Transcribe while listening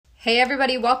Hey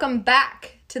everybody, welcome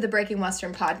back to the Breaking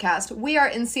Western podcast. We are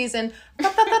in season 3.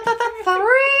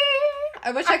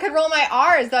 I wish I could roll my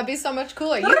R's. That'd be so much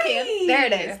cooler. You can.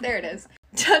 There it is.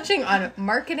 Touching on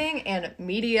marketing and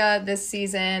media this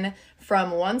season from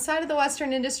one side of the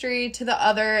Western industry to the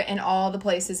other and all the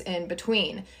places in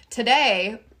between.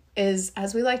 Today is,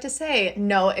 as we like to say,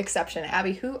 no exception.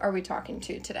 Abby, who are we talking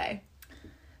to today?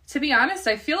 To be honest,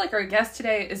 I feel like our guest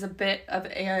today is a bit of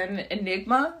an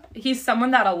enigma. He's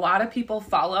someone that a lot of people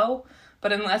follow,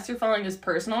 but unless you're following his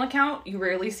personal account, you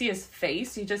rarely see his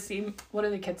face. You just see, what do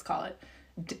the kids call it?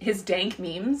 His dank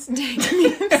memes. Dank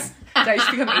memes. Did I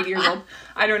just become 80 years old?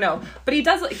 I don't know. But he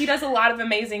does a lot of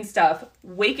amazing stuff.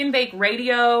 Wake and Bake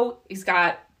Radio. He's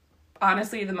got,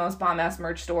 honestly, the most bomb-ass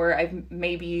merch store I've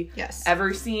maybe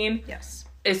ever seen. Yes.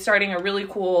 Is starting a really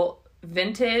cool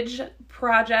vintage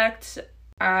project.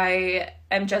 I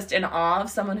am just in awe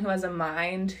of someone who has a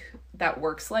mind that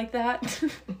works like that.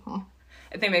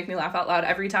 They make me laugh out loud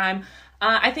every time.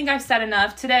 I think I've said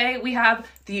enough. Today we have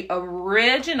the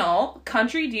original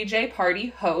country DJ party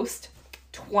host,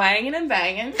 twangin' and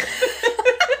bangin'.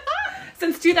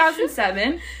 Since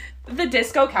 2007, the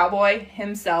disco cowboy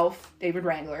himself, David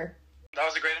Wrangler. That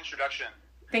was a great introduction.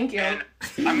 Thank you. And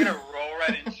I'm going to roll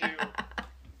right into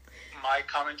my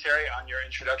commentary on your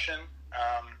introduction.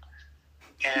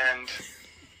 And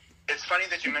it's funny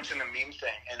that you mentioned the meme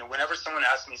thing. And whenever someone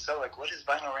asks me, so, like, what is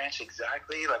Vinyl Ranch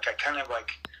exactly? Like, I kind of like,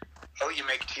 oh, you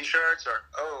make T-shirts? Or,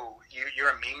 oh, you're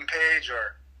a meme page?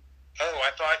 Or, oh,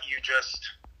 I thought you just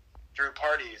threw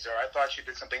parties? Or I thought you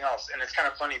did something else. And it's kind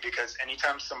of funny because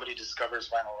anytime somebody discovers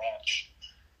Vinyl Ranch,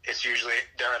 it's usually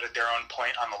they're at their own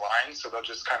point on the line. So they'll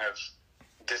just kind of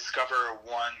discover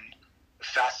one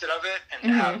facet of it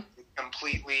and have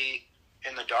completely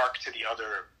in the dark to the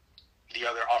other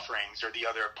offerings or the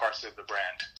other parts of the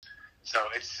brand. So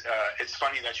it's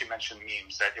funny that you mentioned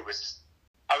memes. I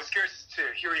was curious to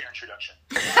hear your introduction.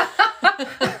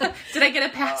 Did I get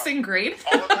a passing grade?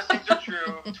 All of those things are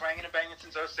true. Twangin' and bangin'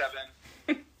 since 07.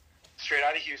 Straight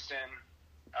out of Houston.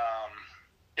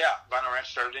 Vinyl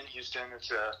Ranch started in Houston.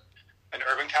 It's an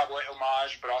urban cowboy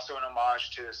homage, but also an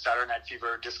homage to Saturday Night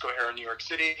Fever disco era New York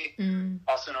City.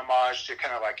 Also an homage to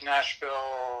kind of like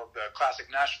Nashville, the classic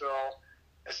Nashville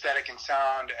aesthetic and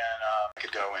sound, and I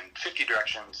could go in 50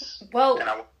 directions. Well, and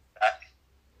I want that.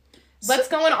 Let's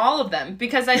go in all of them,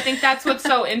 because I think that's what's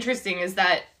so interesting is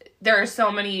that there are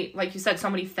so many, like you said, so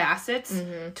many facets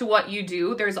to what you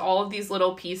do. There's all of these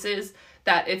little pieces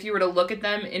that if you were to look at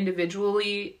them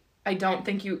individually, I don't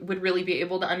think you would really be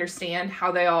able to understand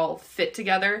how they all fit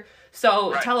together.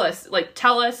 So tell us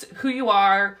who you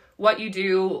are, what you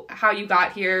do, how you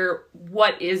got here,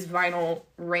 what is Vinyl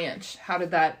Ranch? How did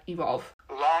that evolve?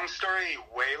 Long story,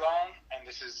 way long, and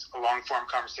this is a long-form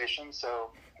conversation,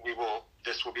 so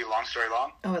this will be long story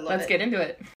long. Oh, I love it. Let's get into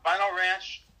it. Vinyl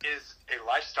Ranch is a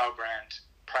lifestyle brand.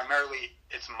 Primarily,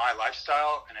 it's my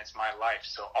lifestyle and it's my life.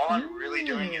 So all I'm really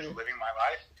doing is living my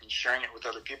life and sharing it with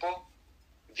other people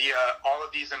via all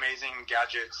of these amazing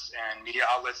gadgets and media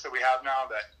outlets that we have now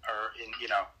that are in,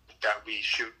 that we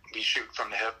shoot from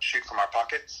the hip, shoot from our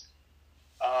pockets.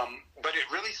 But it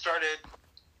really started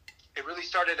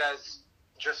as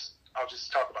I'll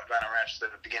just talk about Vinyl Ranch, the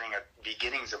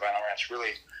beginnings of Vinyl Ranch,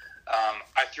 really.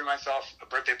 I threw myself a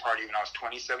birthday party when I was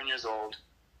 27 years old,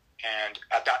 and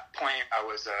at that point, I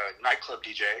was a nightclub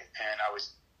DJ, and I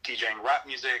was DJing rap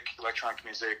music, electronic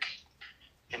music,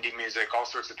 indie music, all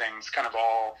sorts of things, kind of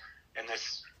all in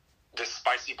this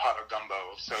spicy pot of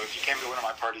gumbo. So if you came to one of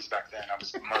my parties back then, I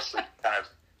was mostly kind of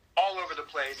all over the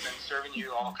place and serving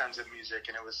you all kinds of music,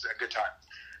 and it was a good time.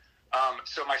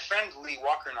 So my friend Lee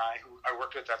Walker and I, who I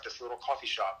worked with at this little coffee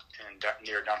shop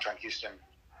near downtown Houston,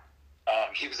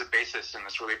 he was a bassist in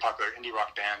this really popular indie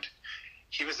rock band.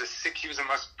 He was the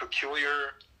most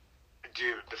peculiar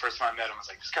dude. The first time I met him, I was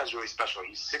like, this guy's really special.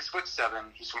 He's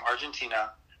 6'7". He's from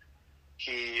Argentina.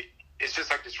 He is just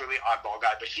like this really oddball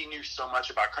guy, but he knew so much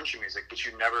about country music, but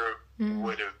you never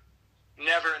would have,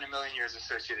 never in a million years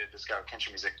associated this guy with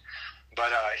country music.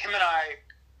 But him and I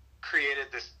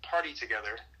created this party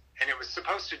together, and it was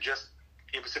supposed to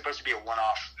be a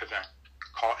one-off event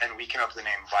and we came up with the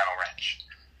name Vinyl Ranch.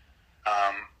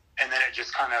 And then it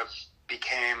just kind of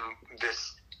became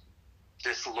this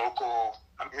local,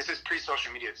 this is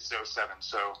pre-social media, this is 07,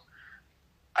 so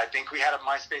I think we had a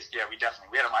MySpace, we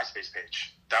had a MySpace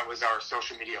page. That was our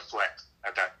social media flex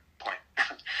at that point.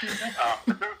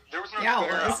 There was no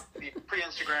Twitter,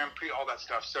 pre-Instagram, pre-all that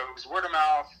stuff, so it was word of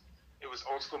mouth, it was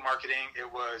old school marketing,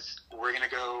 it was, we're going to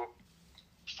go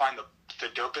find the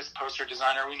dopest poster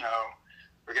designer we know,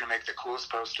 we're going to make the coolest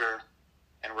poster,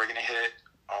 and we're going to hit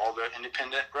all the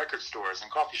independent record stores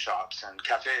and coffee shops and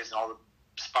cafes and all the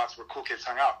spots where cool kids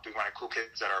hung out. We wanted cool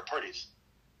kids at our parties.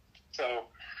 So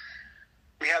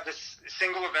we had this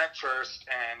single event first,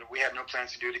 and we had no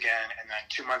plans to do it again. And then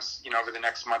 2 months, over the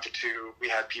next month or two, we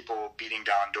had people beating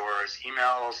down doors,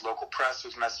 emails, local press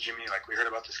was messaging me, like, we heard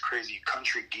about this crazy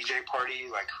country DJ party,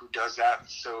 like, who does that?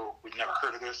 So we've never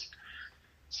heard of this.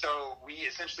 So we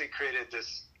essentially created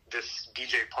this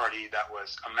DJ party that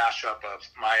was a mashup of,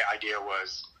 my idea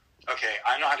was, okay,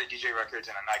 I know how to DJ records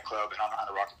in a nightclub, and I know how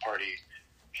to rock a party,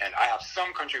 and I have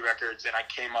some country records, and I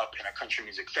came up in a country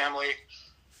music family.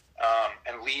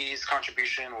 And Lee's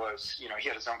contribution was, he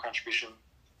had his own contribution.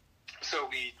 So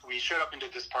we showed up and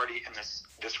did this party in this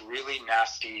really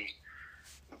nasty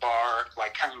bar,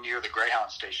 like kind of near the Greyhound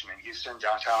station in Houston,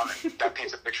 downtown. And that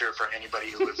paints a picture for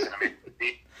anybody who lives in a major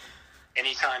city.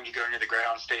 Anytime you go near the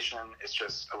Greyhound station, it's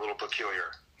just a little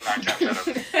peculiar. 9 times out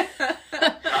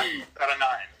of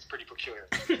 9. It's pretty peculiar.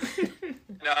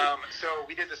 So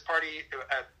we did this party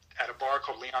at a bar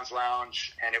called Leon's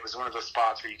Lounge, and it was one of those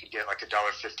spots where you could get like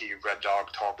 $1.50 Red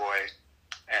Dog Tall Boy,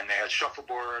 and they had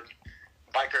shuffleboard,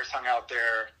 bikers hung out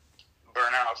there,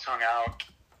 burnouts hung out,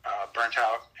 burnt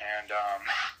out, and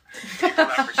people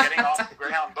that were getting off the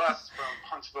Greyhound bus from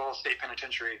Huntsville State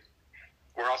Penitentiary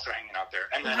were also hanging out there.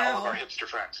 And then all of our hipster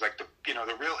friends, like the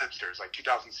real hipsters, like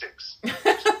 2006.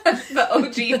 The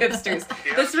OG hipsters.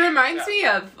 Yeah. This reminds me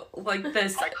of like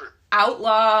this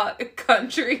outlaw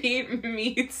country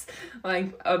meets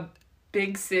like a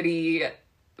big city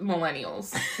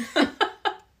millennials.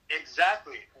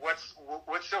 Exactly.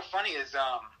 What's so funny is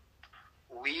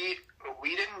we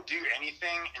didn't do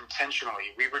anything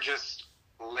intentionally. We were just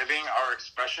living our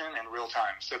expression in real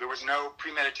time. So there was no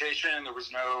premeditation. There was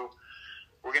no,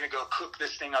 we're going to go cook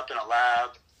this thing up in a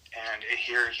lab and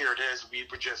here it is. We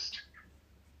were just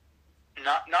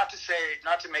not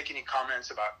to make any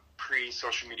comments about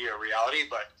pre-social media reality,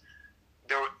 but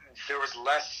there was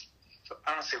less, I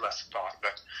don't want to say less thought,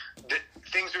 but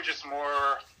things are just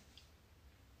more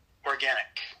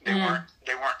organic. They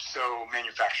weren't so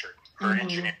manufactured or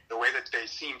engineered the way that they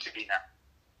seem to be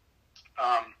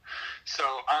now. So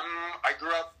I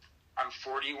grew up, I'm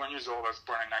 41 years old. I was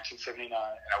born in 1979,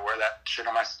 and I wear that shit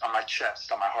on my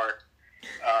chest, on my heart.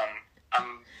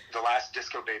 I'm the last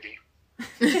disco baby.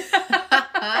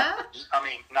 I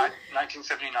mean,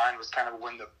 1979 was kind of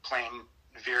when the plane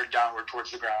veered downward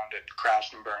towards the ground. It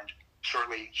crashed and burned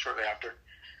shortly after.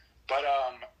 But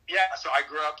yeah, so I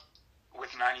grew up with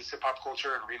 90s hip hop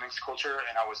culture and remix culture,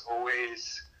 and I was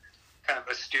always kind of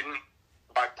a student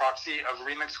by proxy of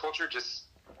remix culture, just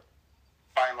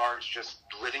by and large, just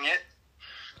living it,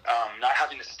 not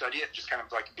having to study it, just kind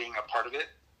of like being a part of it,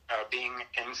 being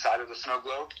inside of the snow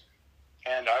globe.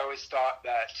 And I always thought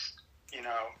that,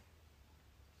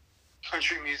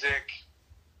 country music,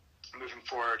 moving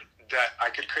forward, that I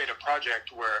could create a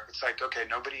project where it's like, okay,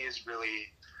 nobody is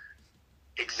really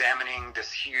examining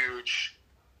this huge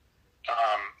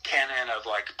canon of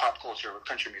like pop culture with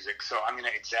country music. So I'm going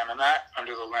to examine that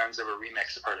under the lens of a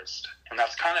remix artist. And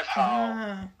that's kind of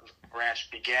how Ranch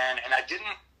began. And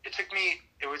it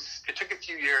took a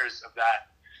few years of that,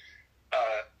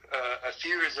 a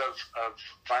few years of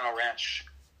Vinyl Ranch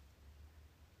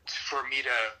for me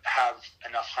to have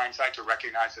enough hindsight to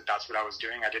recognize that that's what I was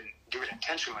doing. I didn't do it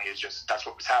intentionally. It's just, that's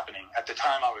what was happening. At the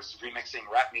time, I was remixing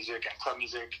rap music and club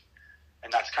music,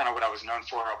 and that's kind of what I was known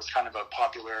for. I was kind of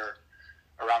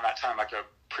around that time, like a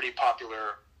pretty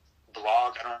popular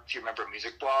blog. I don't know if you remember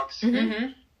music blogs,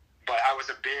 but I was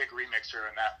a big remixer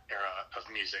in that era of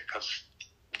music, of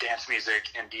dance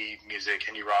music, indie music,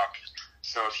 indie rock.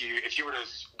 So if you were to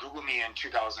Google me in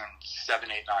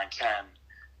 2007, 8, 9, 10,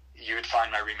 you would find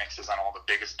my remixes on all the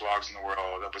biggest blogs in the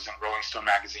world. That was in Rolling Stone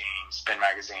magazine, Spin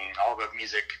magazine, all the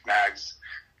music mags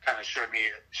kind of showed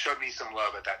me some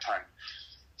love at that time.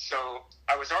 So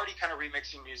I was already kind of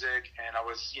remixing music, and I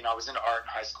was into art in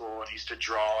high school and used to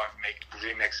draw and make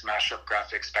remix mashup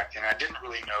graphics back then. I didn't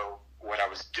really know what I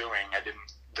was doing.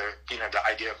 The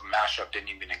idea of mashup didn't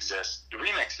even exist. The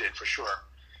remix did for sure.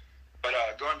 But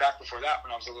going back before that,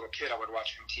 when I was a little kid, I would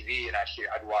watch MTV, and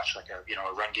I'd watch like a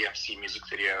Run DMC music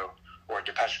video or a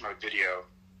Depeche Mode video,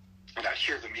 and I'd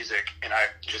hear the music, and I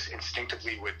just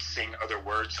instinctively would sing other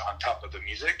words on top of the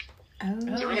music. Oh,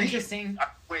 really interesting. I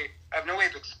have no way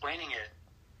of explaining it,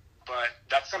 but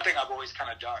that's something I've always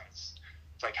kind of done. It's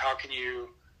like, how can you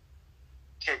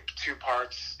take two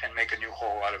parts and make a new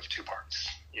whole out of two parts?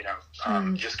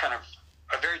 Just kind of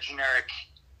a very generic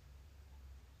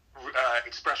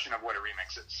expression of what a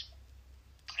remix is.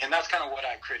 And that's kind of what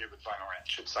I created with Vinyl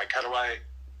Ranch. It's like, how do I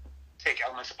take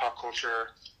elements of pop culture,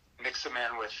 mix them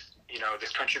in with,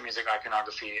 this country music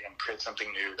iconography and create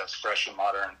something new that's fresh and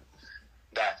modern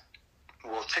that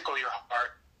will tickle your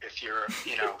heart if you're,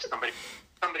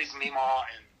 somebody's Meemaw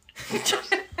in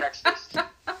Texas,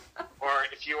 or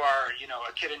if you are,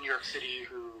 a kid in New York City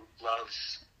who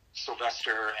loves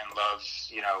Sylvester and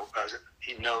loves,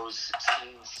 he knows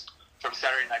scenes from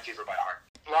Saturday Night Fever by heart.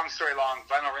 Long story long,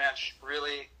 Vinyl Ranch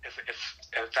really, if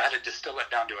I had to distill it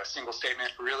down to a single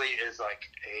statement, really is like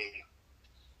a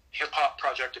hip-hop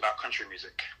project about country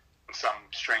music in some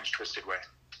strange, twisted way.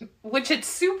 Which it's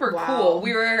super cool.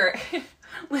 We were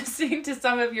listening to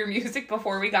some of your music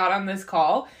before we got on this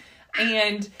call,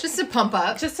 and just to pump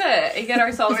up, just to get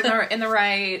ourselves in the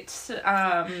right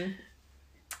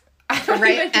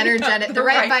energetic, the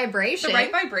right vibration. The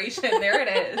right vibration. There it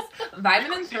is.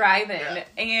 Vibing and thriving. Yeah.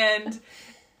 And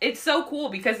it's so cool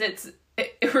because it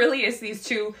really is these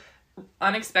two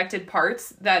unexpected parts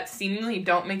that seemingly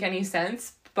don't make any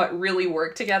sense, but really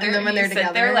work together. And then when they're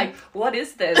together, there like, what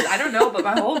is this? I don't know, but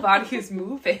my whole body is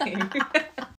moving.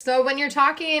 So when you're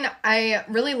talking, I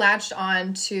really latched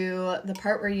on to the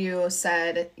part where you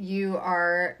said you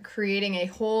are creating a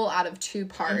whole out of two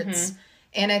parts. Mm-hmm.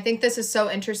 And I think this is so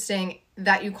interesting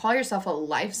that you call yourself a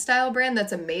lifestyle brand.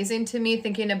 That's amazing to me,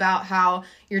 thinking about how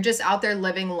you're just out there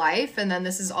living life. And then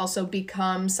this has also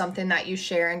become something that you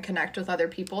share and connect with other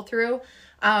people through.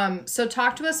 So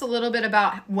talk to us a little bit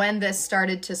about when this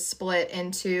started to split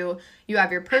into, you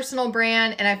have your personal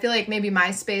brand, and I feel like maybe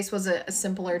MySpace was a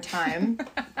simpler time,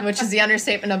 which is the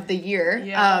understatement of the year.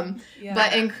 Yeah.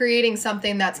 But in creating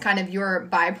something that's kind of your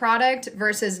byproduct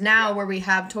versus now where we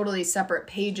have totally separate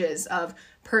pages of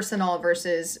personal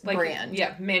versus brand.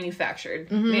 Yeah, manufactured.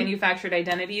 Mm-hmm. Manufactured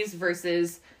identities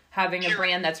versus having a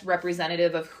brand that's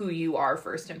representative of who you are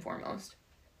first and foremost.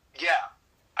 Yeah.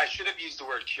 I should have used the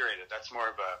word curated. That's more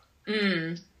of a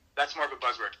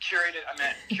buzzword. Curated, I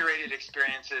meant curated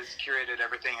experiences, curated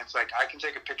everything. It's like I can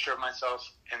take a picture of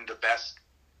myself in the best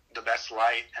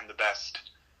light and the best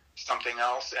something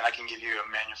else, and I can give you a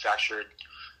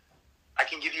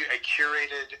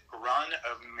curated run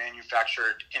of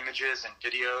manufactured images and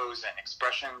videos and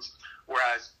expressions.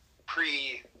 Whereas I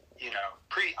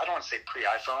don't want to say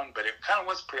pre-iPhone, but it kind of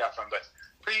was pre-iPhone, but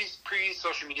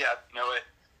pre-social media,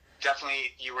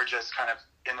 definitely you were just kind of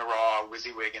in the raw,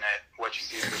 WYSIWYGing it, what you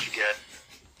see is what you get,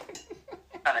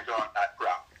 kind of going that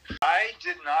route. I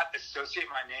did not associate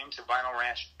my name to Vinyl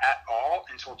Ranch at all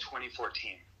until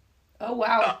 2014. Oh,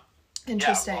 wow.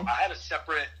 Interesting. Yeah, well, I had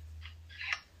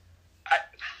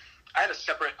a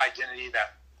separate identity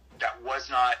that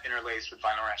was not interlaced with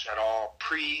Vinyl Ranch at all.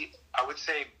 I would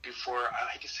say before, I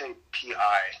like to say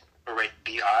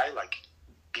BI, like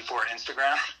before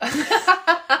Instagram.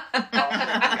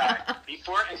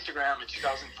 Before Instagram in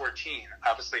 2014,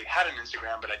 obviously had an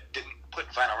Instagram, but I didn't put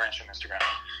Vinyl Ranch on Instagram.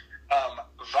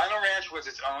 Vinyl Ranch was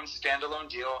its own standalone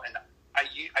deal, and I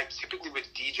typically would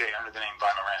DJ under the name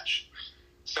Vinyl Ranch.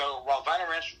 So while Vinyl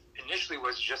Ranch initially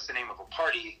was just the name of a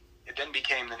party, it then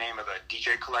became the name of a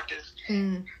DJ collective.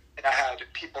 And I had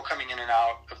people coming in and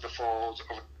out of the fold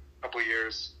over a couple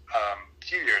years,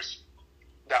 few years,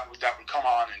 that would come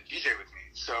on and DJ with me.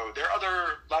 So there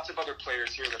are lots of other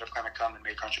players here that have kind of come and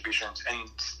made contributions, and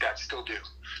that still do.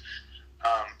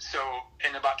 So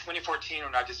in about 2014,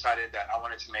 when I decided that I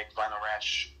wanted to make Vinyl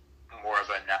Ranch more of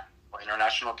an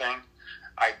international thing,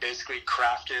 I basically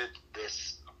crafted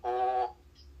this whole,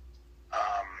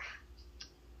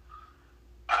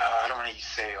 I don't want to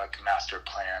say like master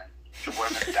plan. It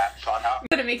wasn't that thought out.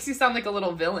 But it makes you sound like a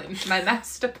little villain. My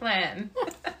master plan.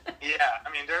 Yeah, I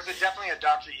mean, there's definitely a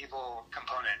Dr. Evil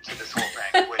component to this whole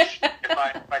thing, which if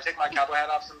I take my cowboy hat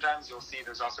off sometimes, you'll see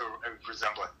there's also a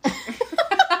resemblance.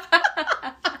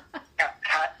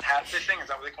 Hat fishing, is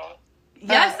that what they call it?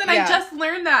 Yes, and I just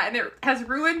learned that, and it has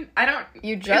ruined,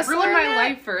 it ruined my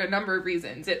life for a number of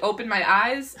reasons. It opened my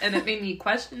eyes, and it made me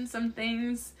question some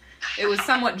things. It was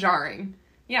somewhat jarring.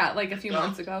 Yeah, like a few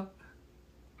months ago.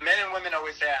 Men and women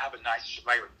always say I have a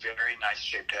very nice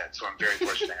shaped head, so I'm very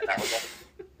fortunate in that regard.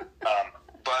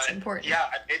 But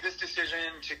yeah, I made this decision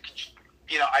to,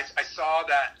 I saw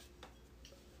that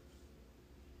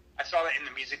in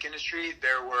the music industry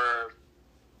there were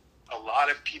a lot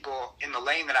of people in the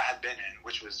lane that I had been in,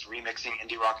 which was remixing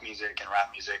indie rock music and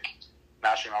rap music,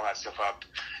 mashing all that stuff up.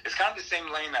 It's kind of the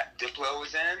same lane that Diplo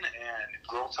was in and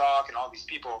Girl Talk and all these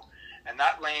people. And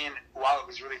that lane, while it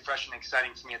was really fresh and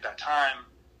exciting to me at that time,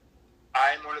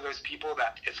 I'm one of those people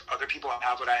that if other people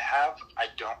have what I have, I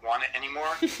don't want it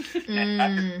anymore.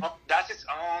 And that's its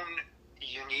own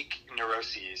unique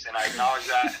neuroses, and I acknowledge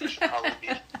that, and I should probably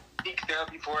seek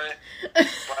therapy for it.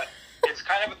 But it's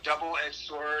kind of a double-edged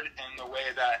sword in the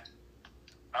way that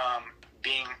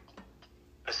being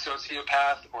a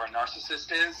sociopath or a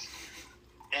narcissist is,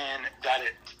 and that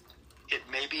it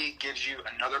maybe gives you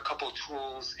another couple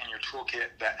tools in your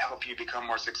toolkit that help you become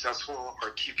more successful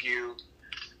or keep you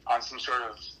on some sort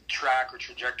of track or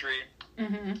trajectory.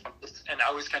 And I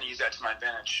always kind of use that to my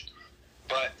advantage.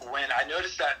 But when I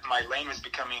noticed that my lane was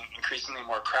becoming increasingly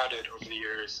more crowded over the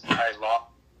years, I lost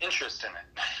interest in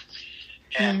it.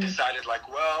 And decided, like,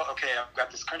 well, okay, I've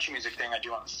got this country music thing I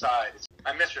do on the side. It's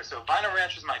my mistress. So Vinyl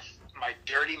Ranch was my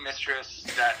dirty mistress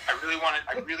that I really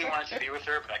wanted to be with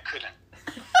her, but I couldn't.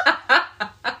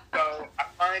 So I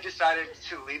finally decided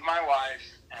to leave my wife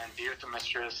and be with the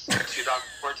mistress in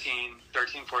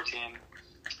 2014, 14.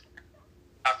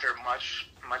 After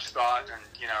much thought and,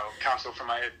 you know, counsel from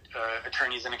my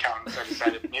attorneys and accountants, I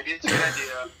decided maybe it's a good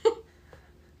idea.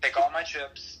 Take all my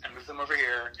chips and move them over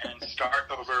here and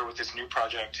start over with this new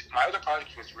project. My other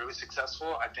project was really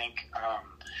successful. I think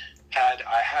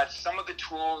I had some of the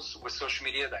tools with social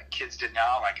media that kids did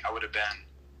now. Like I would have been.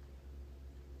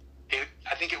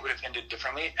 I think it would have ended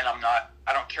differently, and I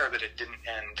don't care that it didn't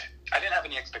end. I didn't have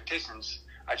any expectations.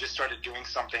 I just started doing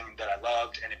something that I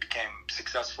loved, and it became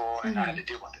successful, and I had to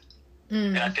deal with it.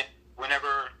 And I think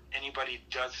whenever anybody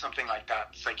does something like that,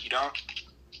 it's like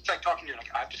it's like talking to,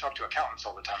 I have to talk to accountants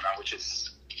all the time now, which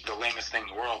is the lamest thing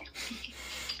in the world.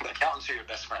 But accountants are your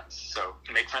best friends. So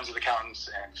make friends with accountants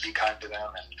and be kind to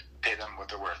them and pay them what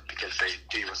they're worth because they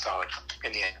do you a solid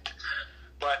in the end.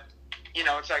 But, you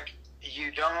know, it's like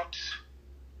you don't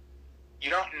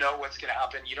know what's going to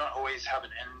happen. You don't always have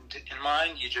an end in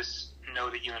mind. You just know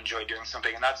that you enjoy doing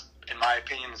something. And that's, in my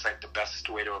opinion, is like the best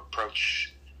way to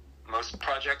approach most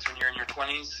projects when you're in your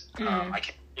 20s. I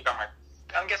can't keep on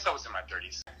I guess I was in my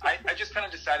 30s. I just kind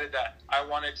of decided that I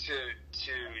wanted to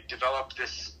develop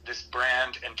this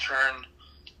brand and turn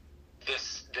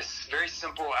this very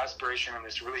simple aspiration and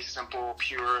this really simple,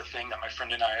 pure thing that my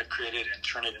friend and I had created and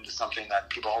turn it into something that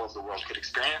people all over the world could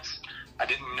experience. I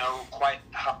didn't know quite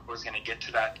how I was going to get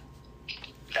to that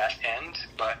end,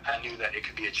 but I knew that it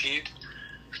could be achieved.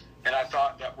 And I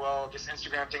thought that, well, this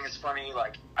Instagram thing is funny.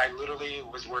 Like, I literally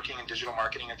was working in digital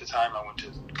marketing at the time. I went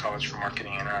to college for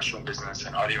marketing, international business,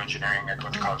 and audio engineering. I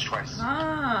went to college twice.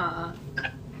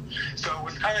 So it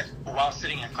was kind of, while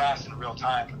sitting in class in real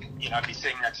time, you know, I'd be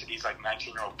sitting next to these, like,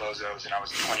 19-year-old bozos, and I was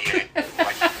 28.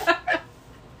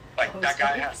 Like that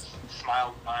guy has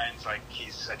smile lines like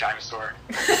he's a dinosaur.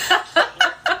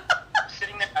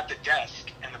 Sitting there at the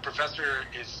desk, and the professor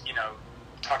is, you know,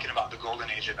 talking about the golden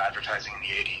age of advertising in the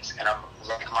 80s, and I'm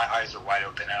like, my eyes are wide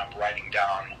open, and I'm writing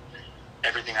down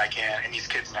everything I can, and these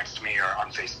kids next to me are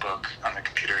on Facebook, on the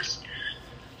computers.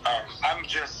 I'm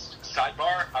just,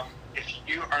 sidebar, if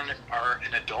you are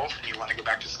an adult and you want to go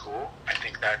back to school, I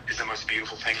think that is the most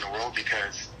beautiful thing in the world,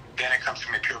 because then it comes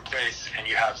from a pure place, and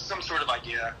you have some sort of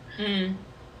idea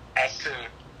as to,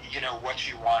 you know, what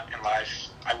you want in life.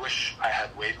 I wish I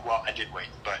had waited. Well, I did wait,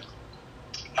 but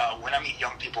when I meet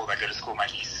young people that go to school, my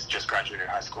niece just graduated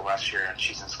high school last year, and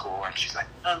she's in school, and she's like,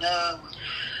 oh no,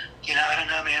 you know, I don't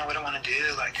know, man, what do I want to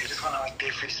do? Like, I just want to, like, be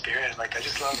a free spirit. Like, I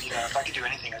just love, you know, if I could do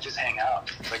anything, I'd just hang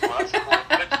out. It's like, well, that's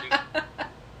cool.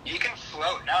 You can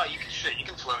float now. You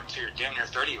can float until you're damn near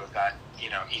 30 with that, you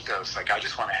know, ethos. Like, I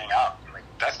just want to hang out. I'm like,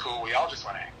 that's cool. We all just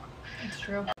want to hang out. That's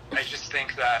true. I just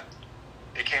think that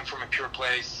it came from a pure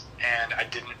place, and I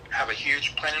didn't have a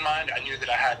huge plan in mind. I knew that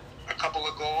I had a couple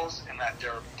of goals, and that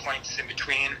there are points in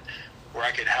between where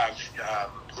I could have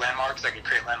landmarks. I could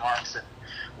create landmarks, and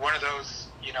one of those,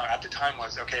 you know, at the time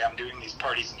was, okay, I'm doing these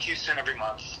parties in Houston every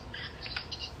month.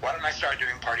 Why don't I start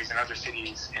doing parties in other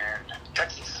cities in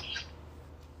Texas?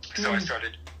 So I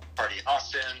started party in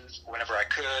Austin whenever I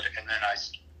could, and then I,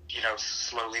 you know,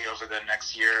 slowly over the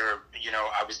next year, you know,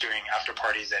 I was doing after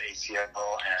parties at ACL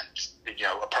and, you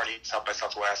know, a party at South by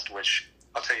Southwest, which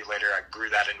I'll tell you later, I grew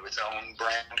that into its own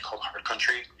brand called Hard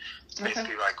Country. It's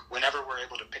basically like whenever we're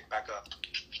able to pick back up,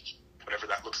 whatever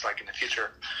that looks like in the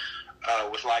future,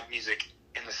 with live music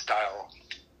in the style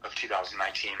of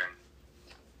 2019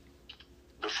 and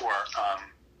before,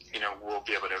 you know, we'll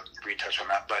be able to retouch on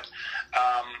that. But,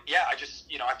 yeah, I just,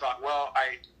 you know, I thought, well,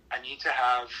 I need to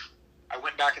have, I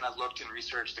went back and I looked and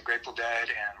researched the Grateful Dead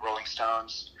and Rolling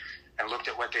Stones and looked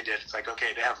at what they did. It's like,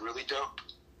 okay, they have really dope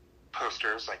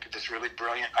posters, like this really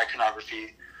brilliant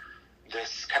iconography,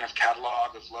 this kind of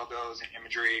catalog of logos and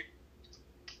imagery,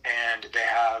 and they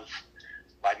have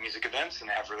live music events, and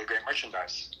they have really great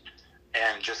merchandise.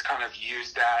 And just kind of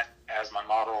use that as my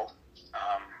model,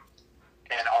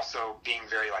 and also being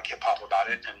very like hip hop about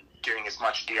it and doing as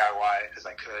much DIY as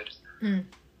I could.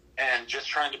 And just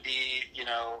trying to be, you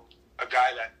know, a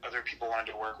guy that other people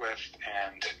wanted to work with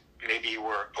and maybe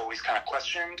were always kind of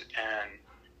questioned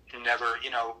and never, you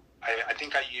know, I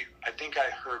think I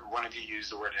heard one of you use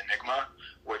the word enigma,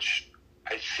 which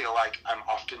I feel like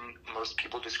most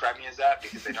people describe me as that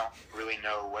because they don't really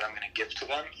know what I'm going to give to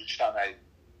them each time I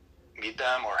meet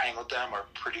them or hang with them or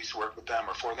produce work with them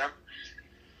or for them.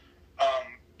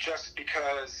 Just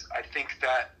because I think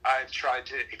that I've tried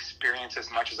to experience as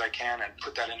much as I can and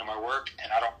put that into my work,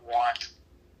 and I don't want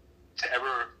to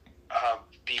ever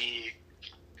be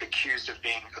accused of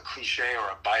being a cliche or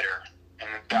a biter, and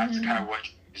that's kind of what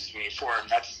used me for. And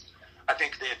that's, I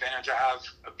think, the advantage I have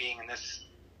of being in this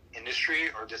industry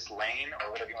or this lane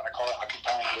or whatever you want to call it,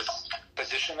 occupying this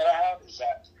position that I have, is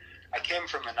that I came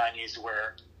from the 90s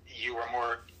where you were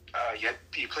more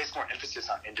you place more emphasis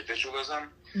on individualism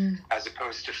as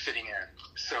opposed to fitting in.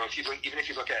 So even if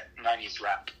you look at 90s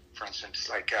rap, for instance,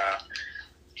 like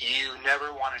you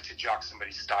never wanted to jock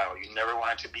somebody's style. You never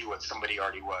wanted to be what somebody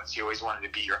already was. You always wanted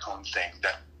to be your own thing.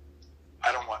 That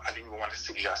I didn't even want to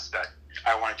suggest that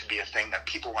I wanted to be a thing that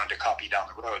people wanted to copy down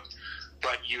the road.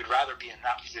 But you'd rather be in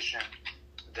that position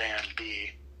than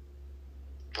be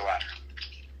the latter.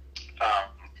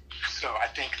 So I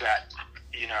think that,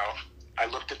 I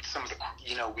looked at some of the,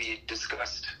 we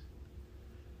discussed,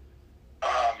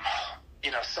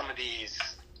 some of these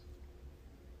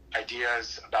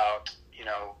ideas about,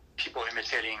 people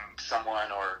imitating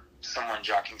someone or someone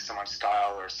jockeying someone's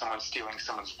style or someone stealing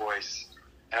someone's voice.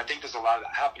 And I think there's a lot of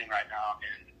that happening right now.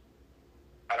 And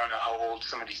I don't know how old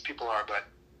some of these people are, but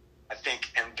I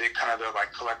think in the kind of the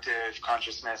like collective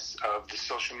consciousness of the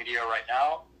social media right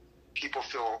now, people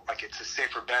feel like it's a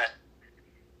safer bet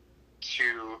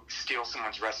to steal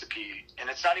someone's recipe. And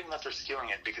it's not even that they're stealing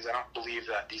it, because I don't believe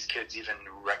that these kids even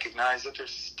recognize that they're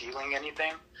stealing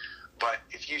anything. But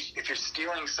if you're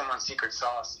stealing someone's secret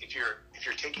sauce, if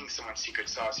you're taking someone's secret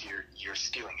sauce, you're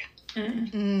stealing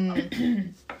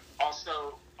it.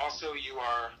 Also you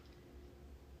are.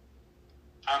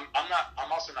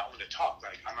 I'm also not one to talk.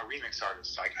 Like, I'm a remix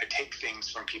artist. Like, I take things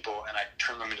from people and I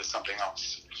turn them into something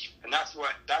else. And that's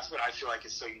what I feel like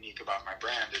is so unique about my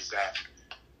brand, is that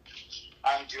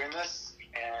I'm doing this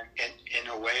and in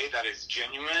a way that is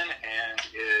genuine and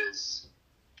is,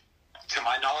 to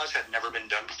my knowledge, had never been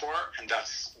done before. And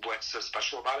that's what's so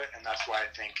special about it. And that's why I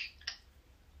think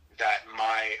that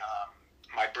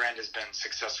my brand has been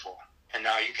successful. And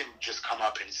now you can just come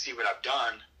up and see what I've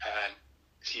done. And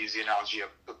to use the analogy of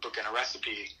a book and a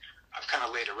recipe, I've kind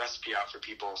of laid a recipe out for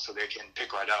people so they can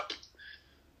pick right up,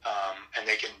 and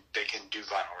they can do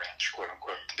Vinyl Ranch, quote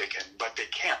unquote. But they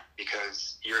can't,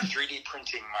 because you're 3D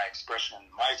printing my expression.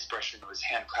 My expression was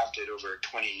handcrafted over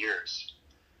 20 years.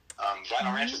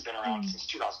 Vinyl Ranch has been around since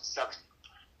 2007.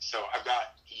 So I've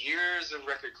got years of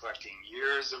record collecting,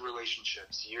 years of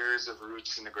relationships, years of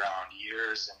roots in the ground,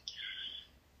 years. And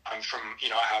I'm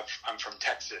from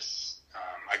Texas.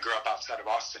 I grew up outside of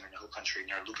Austin in the Hill Country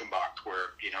near Luckenbach,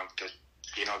 where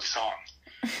the song.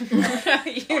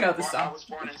 The song. I was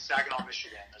born in Saginaw,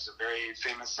 Michigan. There's a very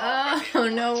famous song. Oh,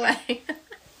 no way.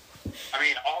 I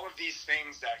mean, all of these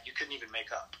things that you couldn't even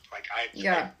make up. Like,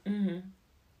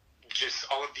 just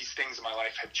all of these things in my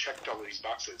life have checked all of these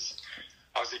boxes.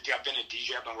 I've been a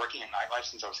DJ. I've been working in nightlife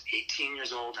since I was 18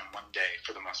 years old in one day,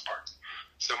 for the most part.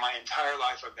 So my entire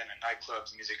life, I've been in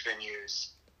nightclubs, music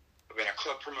venues. I've been a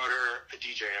club promoter, a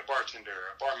DJ, a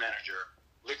bartender, a bar manager,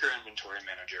 liquor inventory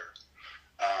manager,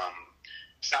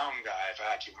 sound guy if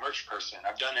I had to, merch person.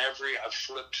 I've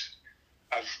flipped,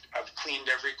 I've cleaned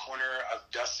every corner, I've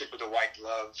dusted with a white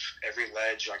glove, every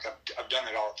ledge. Like, I've done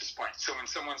it all at this point. So when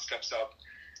someone steps up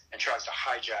and tries to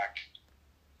hijack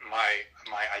my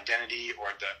identity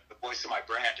or the voice of my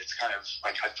brand, it's kind of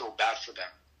like I feel bad for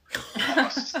them.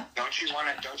 Almost. Don't you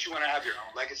want to have your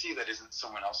own legacy that isn't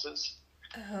someone else's?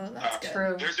 Oh, that's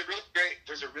true. There's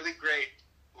a really great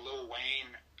Lil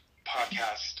Wayne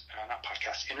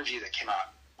interview that came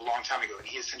out a long time ago, and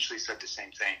he essentially said the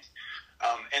same thing.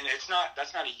 And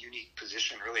that's not a unique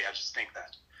position, really. I just think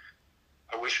that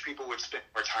I wish people would spend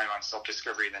more time on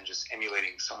self-discovery than just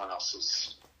emulating someone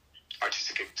else's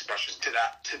artistic expression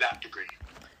to that degree.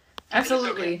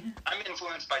 Absolutely. Okay. I'm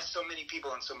influenced by so many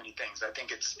people and so many things. I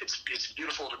think it's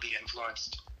beautiful to be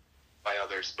influenced by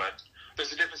others, but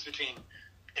there's a difference between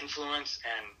influence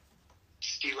and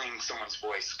stealing someone's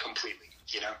voice completely,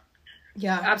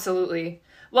 Yeah. Absolutely.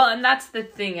 Well, and that's the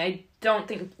thing. I don't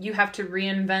think you have to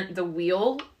reinvent the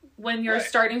wheel when you're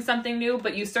starting something new,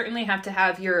 but you certainly have to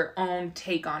have your own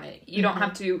take on it. You don't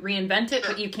have to reinvent it,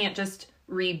 but you can't just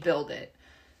rebuild it.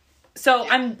 So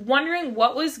I'm wondering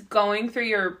what was going through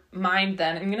your mind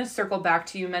then. I'm going to circle back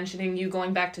to you mentioning you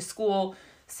going back to school,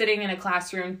 sitting in a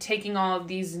classroom, taking all of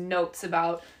these notes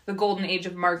about the golden age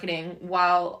of marketing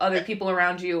while other people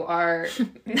around you are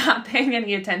not paying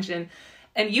any attention.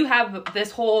 And you have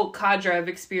this whole cadre of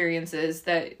experiences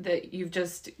that you've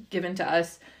just given to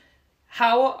us.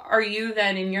 How are you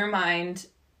then, in your mind,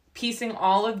 piecing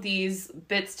all of these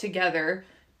bits together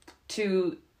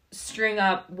to string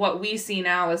up what we see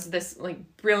now as this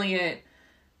like brilliant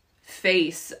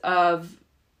face of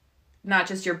not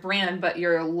just your brand, but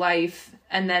your life,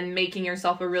 and then making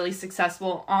yourself a really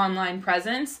successful online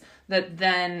presence that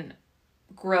then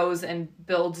grows and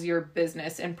builds your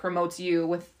business and promotes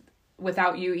you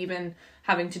without you even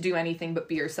having to do anything but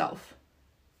be yourself?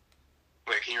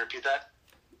 Wait, can you repeat that?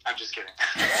 I'm just kidding.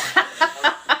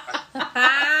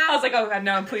 I was like, oh God,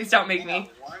 no, please don't make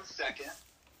me. 1 second.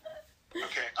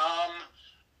 Okay,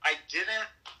 I didn't,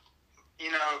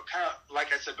 kind of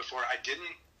like I said before, I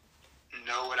didn't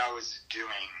know what I was doing.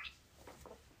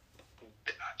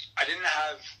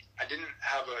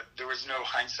 There was no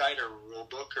hindsight or rule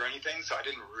book or anything, so I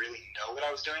didn't really know what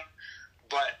I was doing.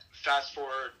 But fast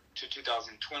forward to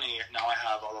 2020, now I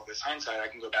have all of this hindsight. I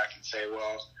can go back and say,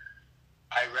 well,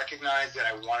 I recognize that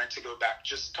I wanted to go back,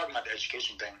 just talking about the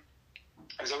education thing.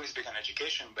 I was always big on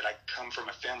education, but I come from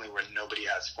a family where nobody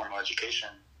has formal education.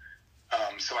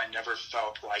 So I never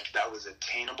felt like that was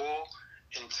attainable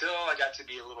until I got to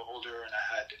be a little older, and I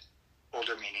had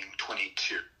older meaning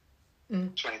 22.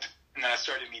 22. And then I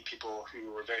started to meet people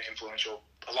who were very influential.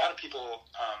 A lot of people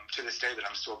to this day that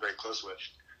I'm still very close with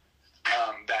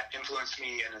that influenced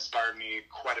me and inspired me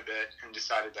quite a bit, and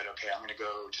decided that, okay, I'm going to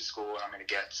go to school and I'm going to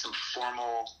get some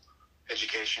formal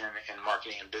education in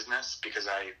marketing and business, because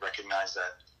I recognize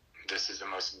that this is the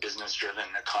most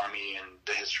business-driven economy in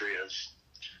the history of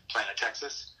planet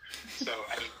Texas. So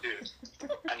I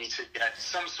need to get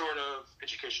some sort of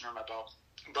education on my belt.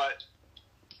 But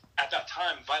at that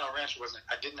time, Vinyl Ranch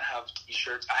I didn't have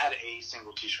t-shirts. I had a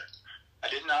single t-shirt. I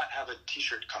did not have a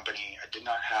t-shirt company. I did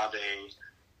not have a,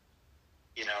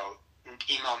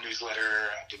 email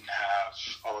newsletter. I didn't have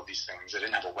all of these things. I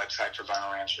didn't have a website for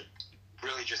Vinyl Ranch. I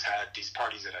really just had these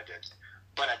parties that I did.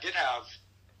 But I did have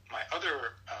my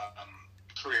other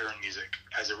career in music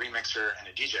as a remixer and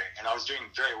a DJ, and I was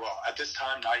doing very well. At this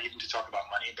time, not even to talk about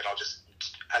money, but I'll just,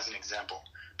 as an example,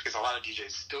 because a lot of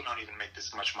DJs still don't even make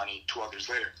this much money 12 years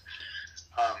later.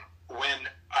 When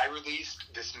I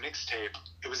released this mixtape,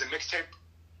 it was a mixtape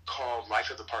called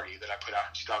Life of the Party that I put out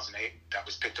in 2008 that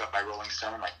was picked up by Rolling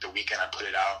Stone, like the weekend I put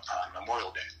it out on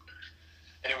Memorial Day.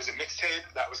 And it was a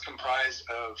mixtape that was comprised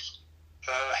of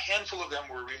a handful of them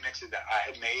were remixes that I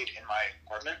had made in my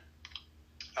apartment.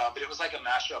 But it was like a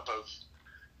mashup of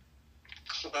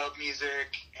club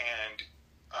music and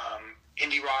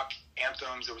indie rock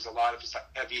anthems. There was a lot of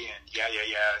heavy and Yeah Yeah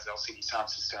Yeahs, LCD Sound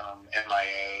System,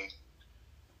 MIA,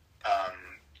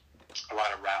 a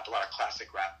lot of rap, a lot of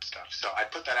classic rap stuff. So I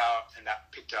put that out, and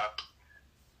that picked up.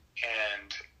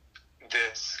 And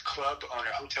this hotel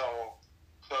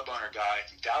club owner guy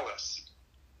in Dallas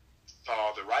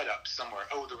saw the write-up somewhere.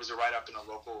 Oh, there was a write-up in a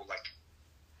local,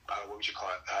 what would you call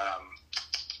it?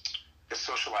 The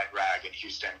socialite rag in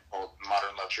Houston called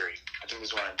Modern Luxury. I think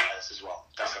there's one in Dallas as well.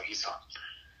 That's how he saw it.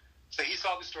 So he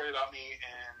saw the story about me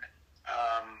in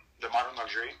the Modern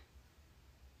Luxury,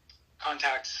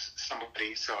 contacts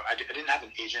somebody. So I didn't have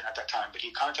an agent at that time, but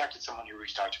he contacted someone who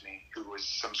reached out to me who was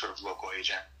some sort of local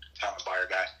agent, talent buyer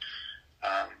guy.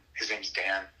 His name's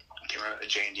Dan. He came out of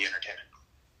J&D Entertainment.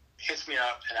 He hits me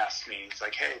up and asks me, it's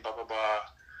like, hey, blah, blah, blah,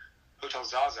 Hotel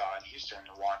Zaza in Houston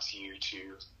wants to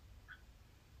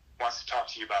talk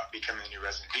to you about becoming the new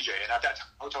resident DJ. And at that time,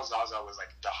 Hotel Zaza was like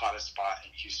the hottest spot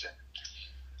in Houston.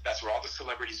 That's where all the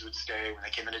celebrities would stay when they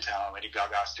came into town. Lady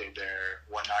Gaga stayed there.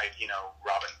 One night,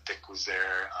 Robin Thicke was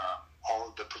there. All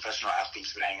of the professional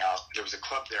athletes would hang out. There was a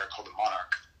club there called the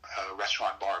Monarch, a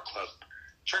restaurant bar club.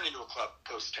 Turned into a club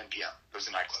post 10 p.m. It was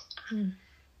a nightclub.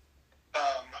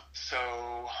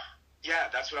 So, yeah,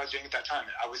 that's what I was doing at that time.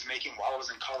 While I was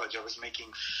in college, I was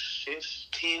making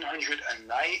 $1,500 a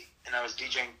night, and I was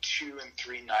DJing 2 and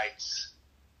 3 nights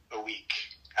a week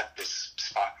at this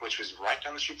spot, which was right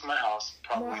down the street from my house.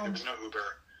 Probably There was no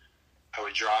Uber. I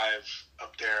would drive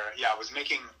up there. Yeah, I was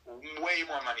making way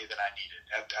more money than I needed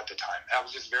at the time. I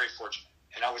was just very fortunate.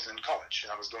 And I was in college,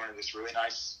 and I was going to this really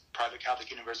nice private Catholic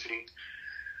university.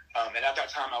 And at that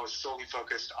time, I was solely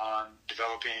focused on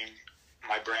developing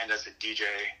my brand as a DJ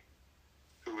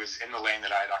who was in the lane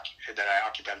that I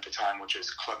occupied at the time, which is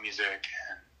club music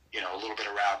and, a little bit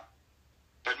of rap.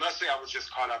 But mostly I was just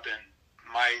caught up in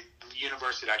my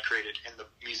universe that I created in the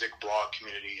music blog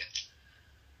community, and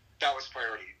that was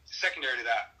priority. Secondary to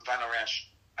that, Vinyl Ranch,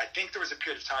 I think there was a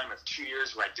period of time of 2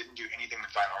 years where I didn't do anything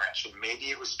with Vinyl Ranch. And maybe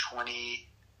it was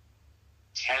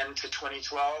 2010 to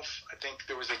 2012. I think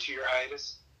there was a 2-year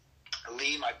hiatus.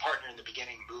 Lee, my partner in the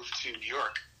beginning, moved to New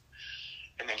York.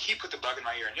 And then he put the bug in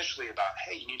my ear initially about,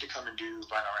 hey, you need to come and do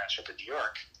Vinyl Ranch up in New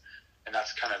York. And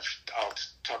that's kind of, I'll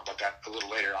talk about that a little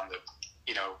later on the,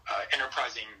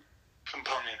 enterprising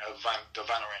component of the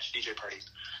Vinyl Ranch DJ parties.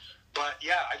 But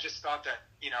yeah, I just thought that,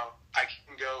 I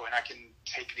can go and I can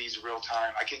take these real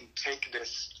time. I can take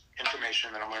this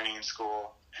information that I'm learning in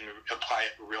school and apply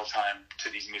it real time to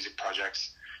these music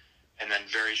projects. And then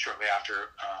very shortly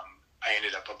after, I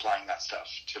ended up applying that stuff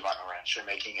to Vinyl Ranch and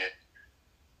making it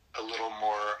a little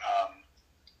more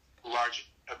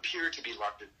appeared to be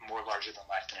more larger than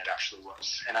life than it actually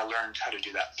was. And I learned how to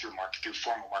do that through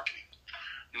formal marketing,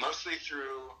 mostly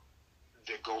through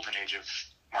the golden age of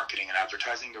marketing and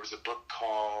advertising. There was a book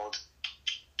called,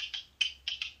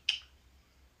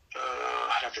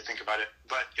 I'd have to think about it,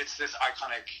 but it's this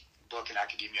iconic book in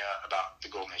academia about the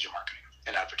golden age of marketing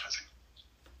and advertising.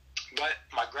 But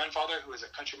my grandfather, who was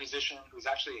a country musician, who was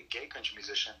actually a gay country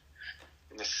musician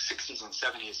in the 60s and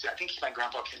 70s, I think my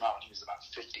grandpa came out when he was about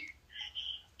 50.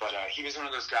 But he was one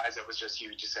of those guys that was just, you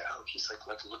would just say, oh, he's like,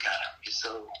 look at him. He's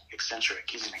so eccentric.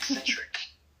 He's an eccentric.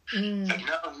 It's like,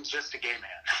 no, he's just a gay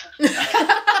man. Sorry,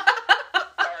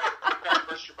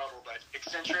 burst your bubble, but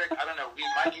eccentric, I don't know. We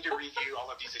might need to review all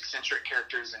of these eccentric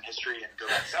characters in history and go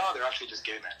back and say, oh, they're actually just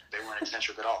gay men. They weren't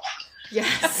eccentric at all.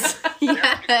 Yes. They're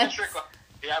eccentric like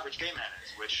the average gay man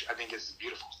is, which I think is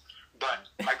beautiful. But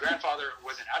my grandfather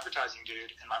was an advertising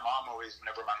dude, and my mom always,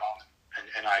 whenever my mom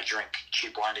and I drink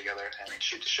cheap wine together and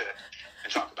shoot the shit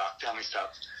and talk about family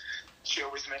stuff, she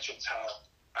always mentions how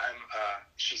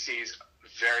she sees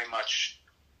very much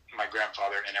my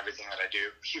grandfather in everything that I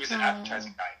do. He was an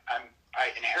advertising guy. I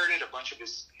inherited a bunch of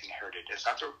his, is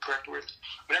that the correct word?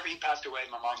 Whenever he passed away,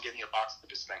 my mom gave me a box of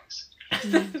his things.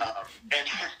 And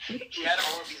he had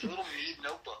all of these little mead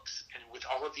notebooks and with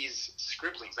all of these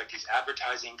scribblings, like these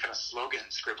advertising kind of slogan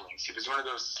scribblings. He was one of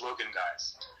those slogan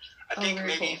guys. I think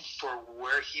maybe for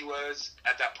where he was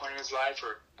at that point in his life,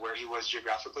 or where he was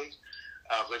geographically,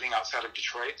 living outside of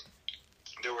Detroit,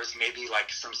 there was maybe like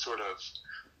some sort of,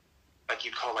 like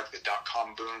you'd call like the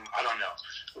dot-com boom, I don't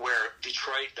know, where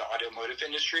Detroit, the automotive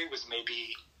industry, was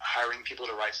maybe hiring people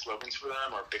to write slogans for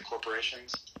them, or big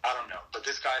corporations. I don't know. But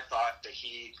this guy thought that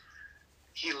he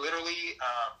literally,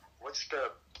 what's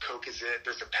the Coke is it?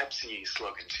 There's a Pepsi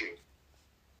slogan too.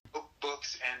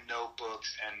 Books and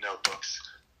notebooks and notebooks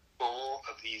full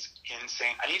of these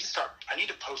insane, I need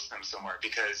to post them somewhere,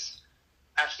 because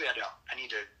actually I don't. I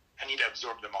need to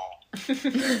absorb them all.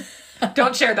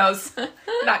 Don't share those.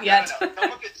 Not yet. No.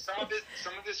 Some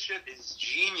of this shit is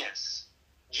genius,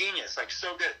 like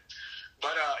so good.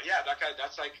 But yeah, that guy,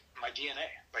 that's like my DNA.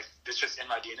 Like, it's just in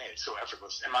my DNA. It's so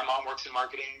effortless. And my mom works in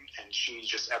marketing, and she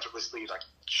just effortlessly, like,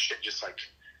 shit just like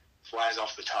flies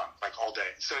off the tongue like all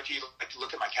day. So if you like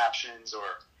look at my captions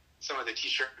or some of the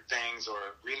t-shirt things or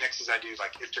remixes I do,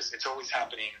 like it's always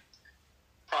happening.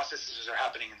 Processes are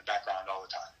happening in the background all the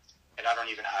time. And I don't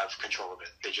even have control of it.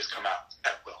 They just come out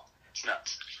at will. It's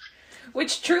nuts.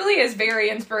 Which truly is very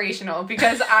inspirational,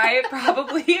 because I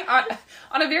probably,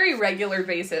 on a very regular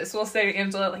basis, will say to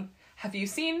Angela, like, have you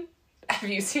seen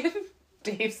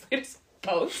Dave's latest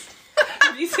post?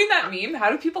 Have you seen that meme? How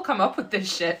do people come up with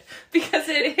this shit? Because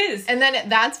it is. And then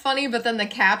that's funny, but then the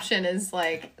caption is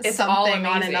like it's something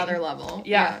on another level.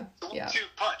 Yeah. The 1-2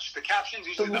 punch. The captions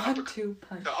usually the 1-2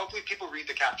 punch. So hopefully people read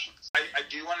the captions. I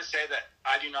do want to say that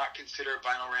I do not consider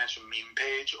Vinyl Ranch a meme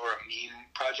page or a meme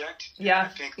project. Yeah. I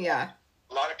think a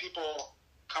lot of people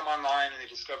come online and they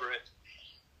discover it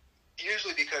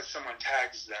usually because someone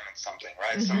tags them in something,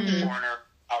 right? Mm-hmm. Some foreigner,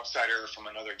 outsider from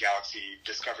another galaxy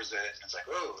discovers it, and it's like,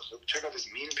 oh, check out this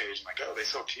meme page. I'm like, oh, they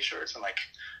sell t-shirts and like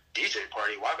DJ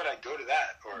party. Why would I go to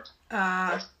that? Or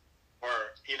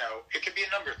it could be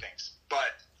a number of things.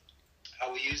 But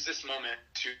I will use this moment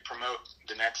to promote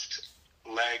the next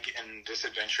leg in this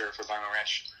adventure for Vinyl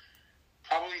Ranch.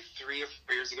 Probably 3 or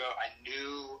 4 years ago, I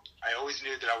always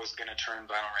knew that I was going to turn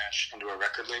Vinyl Ranch into a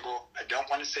record label. I don't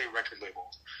want to say record label,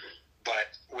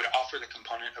 but would offer the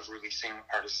component of releasing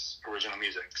artists' original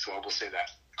music. So I will say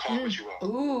that. Call it what you will.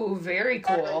 Ooh, very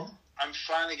cool. I'm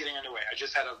finally getting underway. I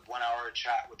just had a 1-hour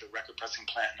chat with the record pressing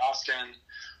plant in Austin.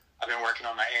 I've been working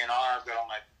on my A&R. I've got all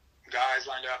my guys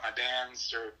lined up. My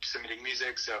bands are submitting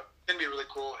music. So it's going to be really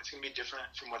cool. It's going to be different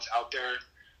from what's out there,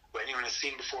 what anyone has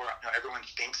seen before. Everyone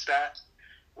thinks that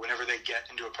whenever they get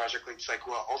into a project, it's like,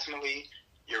 well, ultimately,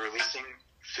 you're releasing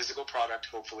physical product,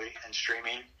 hopefully, and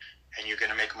streaming, and you're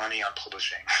going to make money on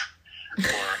publishing.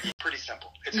 Or pretty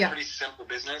simple. It's a pretty simple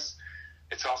business.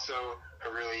 It's also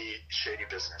a really shady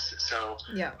business. So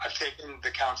I've taken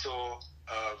the counsel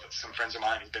of some friends of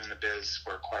mine who've been in the biz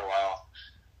for quite a while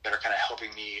that are kind of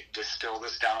helping me distill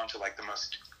this down to like the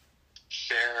most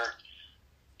fair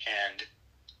and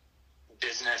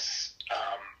business,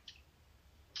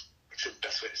 what's the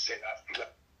best way to say that? I'm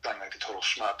sounding like a total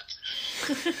schmuck.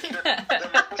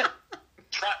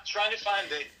 Trying to find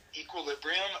the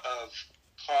equilibrium of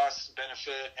cost,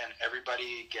 benefit, and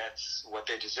everybody gets what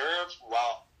they deserve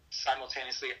while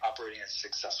simultaneously operating a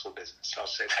successful business. I'll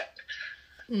say that.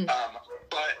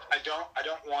 But I don't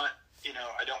want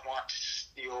to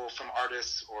steal from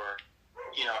artists or,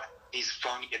 these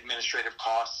phony administrative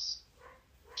costs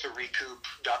to recoup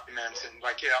documents and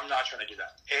I'm not trying to do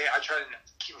that. I try to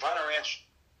keep Vinyl Ranch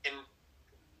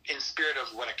in spirit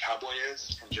of what a cowboy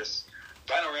is, and just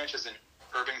Vinyl Ranch is an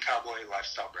urban cowboy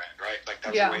lifestyle brand, right? Like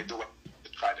that's the way to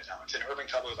describe it now. It's an urban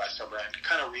cowboy lifestyle brand,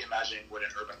 kind of reimagining what an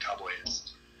urban cowboy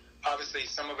is. Obviously,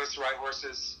 some of us ride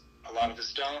horses, a lot of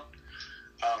us don't.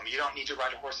 You don't need to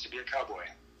ride a horse to be a cowboy.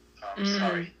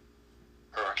 Sorry.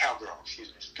 Or a cowgirl, excuse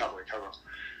me. Cowboy.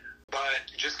 But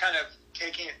just kind of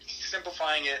taking it,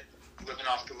 simplifying it, living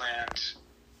off the land,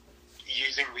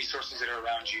 using resources that are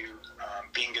around you,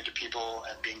 being good to people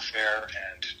and being fair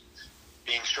and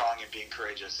being strong and being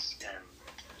courageous and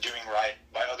doing right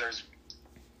by others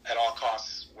at all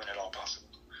costs when at all possible.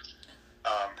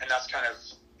 And that's kind of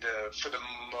for the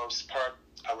most part,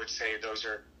 I would say those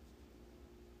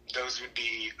would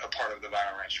be a part of the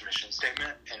Vinyl Ranch mission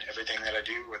statement and everything that I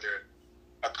do, whether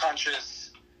a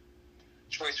conscious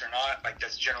choice or not. Like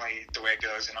that's generally the way it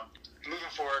goes. And I'm moving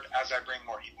forward as I bring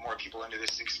more people into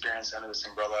this experience, under this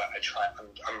umbrella. I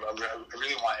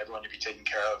really want everyone to be taken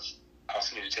care of. I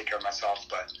also need to take care of myself.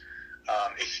 But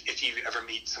if you ever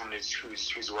meet someone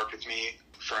who's worked with me,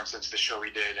 for instance, the show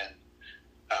we did in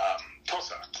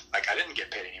Tulsa, like I didn't get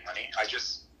paid any money. I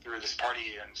just threw this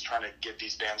party and was trying to give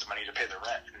these bands money to pay their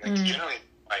rent. And generally,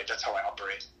 right, that's how I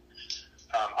operate.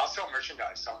 I'll sell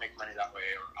merchandise. I'll make money that way.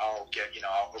 Or I'll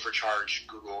I'll overcharge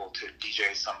Google to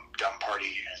DJ some dumb party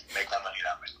and make my money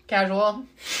that way. Casual.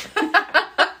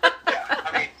 Yeah,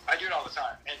 I mean, I do it all the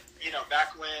time. And,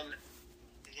 back when,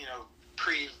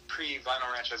 pre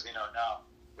Vinyl Ranch as we know it now,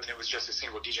 when it was just a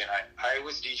single DJ night, I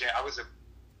was a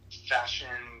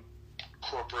fashion,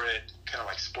 corporate, kind of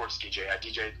like sports DJ. I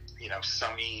DJ'd,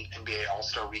 Sony NBA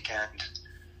All-Star Weekend,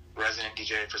 resident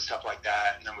DJ for stuff like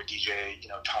that, and then would DJ,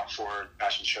 Tom Ford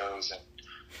fashion shows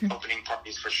and opening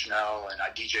parties for Chanel, and I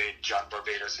DJ'd John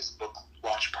Barbados' book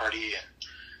launch party, and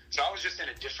so I was just in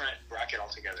a different bracket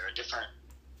altogether, a different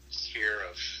sphere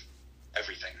of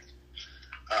everything.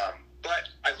 But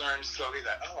I learned slowly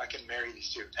that, I can marry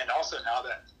these two. And also now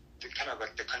that the kind of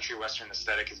like the country western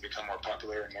aesthetic has become more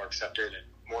popular and more accepted and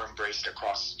more embraced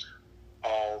across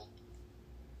all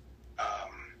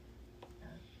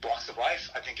walks of life,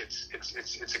 I think it's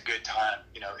a good time.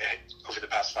 Over the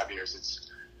past 5 years,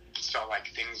 it's felt like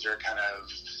things are kind of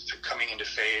coming into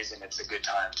phase, and it's a good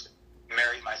time to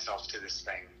marry myself to this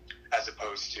thing, as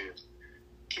opposed to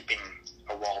keeping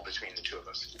a wall between the two of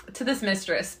us. To this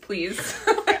mistress, please.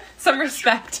 Some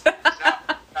respect.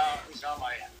 Who's not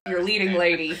my... Your leading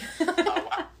lady.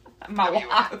 My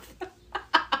wife.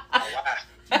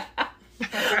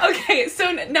 Okay,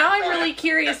 so now I'm really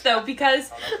curious, though,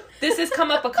 because this has come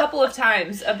up a couple of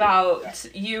times about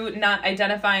you not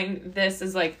identifying this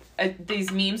as, like,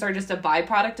 these memes are just a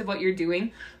byproduct of what you're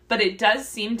doing. But it does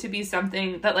seem to be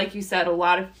something that, like you said, a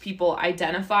lot of people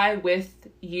identify with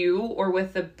you or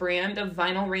with the brand of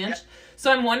Vinyl Ranch. Yeah.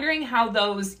 So I'm wondering how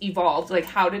those evolved. Like,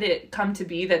 how did it come to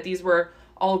be that these were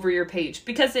all over your page?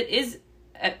 Because it is,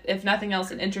 if nothing else,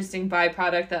 an interesting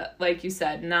byproduct that, like you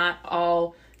said, not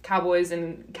all cowboys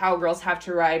and cowgirls have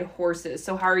to ride horses.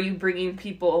 So how are you bringing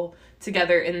people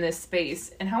together in this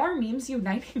space? And how are memes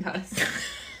uniting us?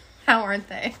 How aren't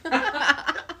they?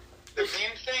 The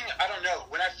meme thing, I don't know.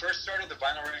 When I first started the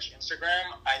Vinyl Ranch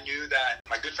Instagram, I knew that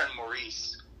my good friend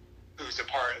Maurice, who's a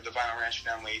part of the Vinyl Ranch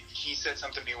family, he said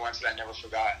something to me once that I never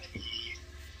forgot. And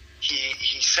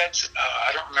he said,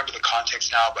 I don't remember the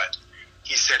context now, but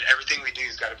he said, everything we do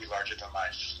has got to be larger than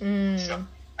life. So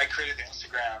I created the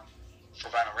Instagram for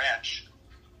Vinyl Ranch.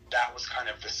 That was kind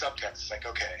of the subtext. Like,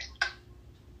 okay,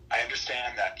 I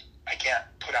understand that I can't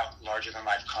put out larger than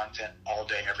life content all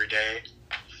day, every day,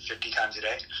 50 times a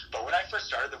day. But when I first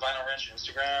started the Vinyl Ranch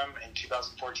Instagram in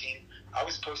 2014, I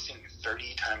was posting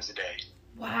 30 times a day.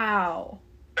 Wow.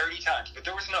 30 times. But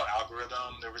there was no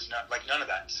algorithm. There was none of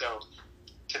that. So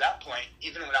to that point,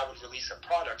 even when I would release a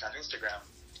product on Instagram,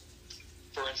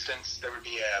 for instance, there would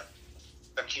be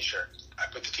a t-shirt. I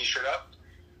put the t-shirt up.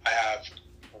 I have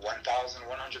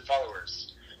 1,100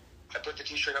 followers. I put the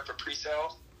t-shirt up for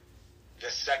pre-sale. The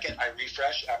second I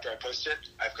refresh after I post it,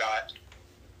 I've got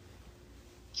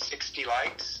 60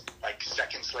 likes, like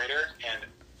seconds later, and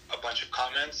a bunch of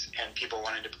comments and people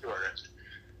wanting to pre-order it.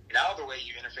 Now the way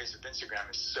you interface with Instagram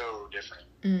is so different.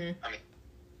 Mm-hmm. I mean,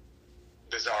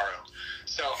 bizarro.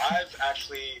 So I've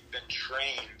actually been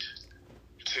trained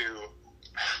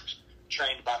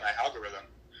by my algorithm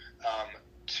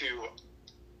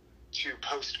to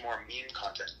post more meme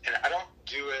content, and I don't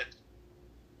do it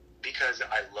because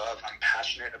I'm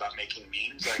passionate about making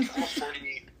memes. Like, I'm a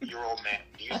 40-year-old man.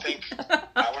 Do you think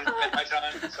I want to spend my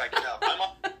time? It's like, no,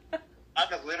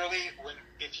 I'm literally,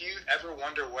 if you ever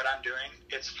wonder what I'm doing,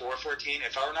 it's 4:14.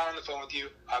 If I were not on the phone with you,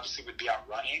 obviously would be out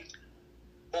running,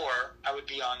 or I would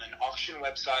be on an auction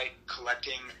website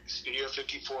collecting Studio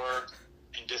 54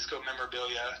 and disco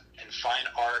memorabilia and fine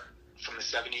art from the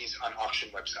 70s on auction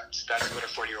websites. That's what a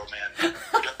 40-year-old man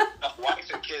with a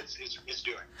wife and kids is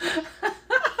doing.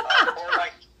 Or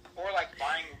like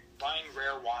buying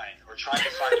rare wine or trying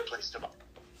to find a place to buy.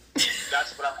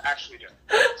 That's what I'm actually doing.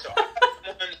 So I have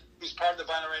someone who's part of the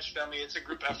Vinyl Ranch family. It's a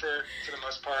group effort for the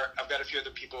most part. I've got a few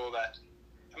other people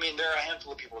there are a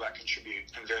handful of people that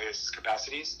contribute in various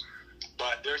capacities.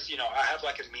 But there's, I have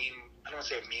like a meme, I don't want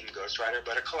to say a meme ghostwriter,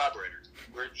 but a collaborator.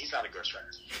 He's not a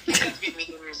ghostwriter. He sends me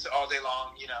memes all day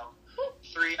long,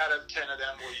 3 out of 10 of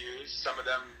them will use. Some of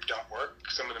them don't work.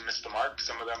 Some of them miss the mark.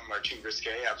 Some of them are too risque.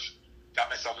 I've got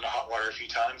myself into hot water a few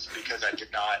times because I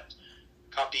did not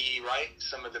copyright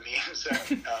some of the memes that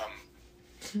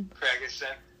Craig has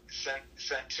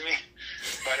sent to me.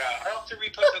 But I also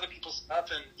repost other people's stuff,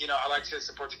 and I like to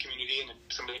support the community. And if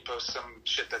somebody posts some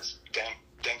shit that's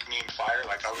dank meme fire,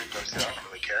 like, I'll repost it. I don't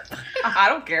really care. I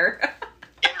don't care.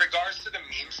 In regards to the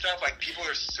meme stuff, like, people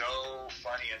are so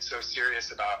funny and so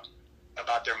serious about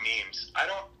their memes. I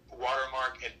don't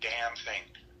watermark a damn thing.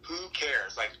 Who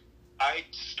cares? Like, I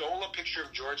stole a picture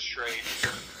of George Strait,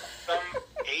 some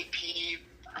AP,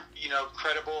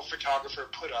 credible photographer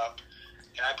put up,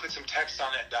 and I put some text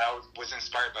on it that was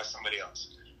inspired by somebody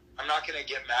else. I'm not going to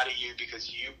get mad at you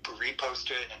because you repost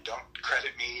it and don't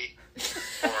credit me,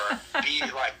 or be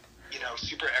like,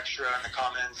 super extra in the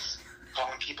comments,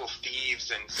 calling people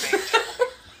thieves and saying terrible.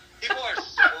 People are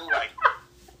so like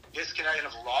disconnected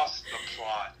and have lost the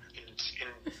plot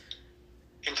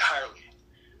entirely.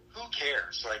 Who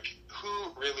cares? Like,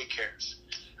 who really cares?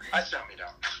 I certainly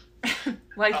don't.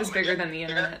 Life is bigger than the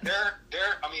internet. There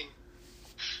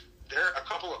are a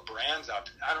couple of brands out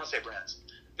there. I don't say brands.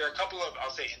 There are a couple of,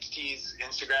 I'll say, entities,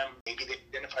 Instagram, maybe they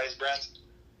identify as brands,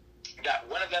 that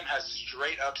one of them has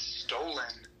straight up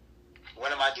stolen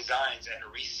one of my designs and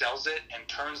resells it and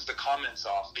turns the comments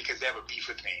off because they have a beef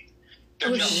with me.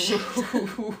 They're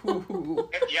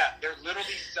yeah, they're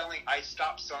literally selling. I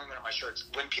stopped selling one of my shirts.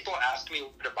 When people ask me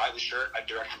where to buy the shirt, I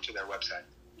direct them to their website.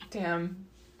 Damn.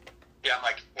 Yeah, I'm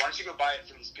like, why don't you go buy it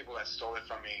from these people that stole it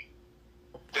from me?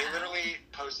 They literally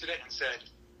posted it and said,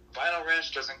 Vinyl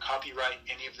Ranch doesn't copyright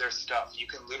any of their stuff. You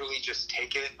can literally just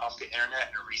take it off the internet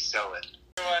and resell it.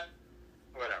 You know what?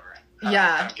 Whatever.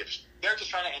 Yeah. They're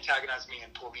just trying to antagonize me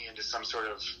and pull me into some sort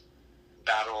of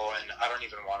battle, and I don't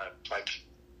even want to, like,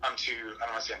 I don't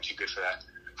want to say I'm too good for that.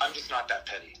 I'm just not that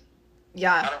petty.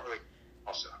 Yeah. I don't really,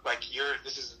 also. Like,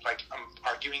 this is, like, I'm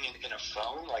arguing in a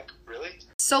phone? Like, really?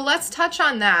 So let's touch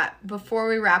on that before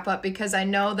we wrap up, because I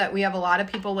know that we have a lot of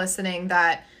people listening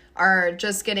that are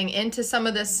just getting into some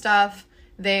of this stuff.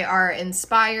 They are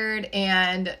inspired,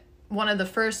 and one of the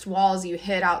first walls you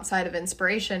hit outside of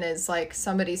inspiration is, like,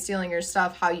 somebody stealing your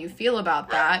stuff, how you feel about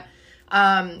that.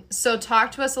 So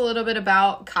talk to us a little bit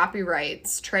about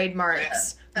copyrights,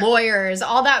 trademarks, lawyers,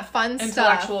 all that fun stuff.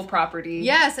 Intellectual property.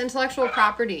 Yes, intellectual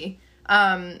property.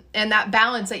 And that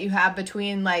balance that you have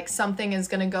between, like, something is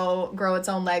going to grow its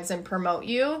own legs and promote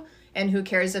you, and who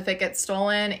cares if it gets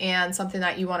stolen, and something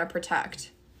that you want to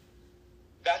protect.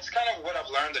 That's kind of what I've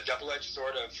learned, the double-edged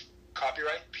sword of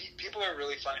copyright. People are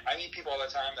really funny. I meet people all the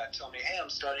time that tell me, hey, I'm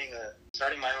starting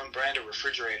my own brand of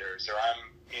refrigerators, or I'm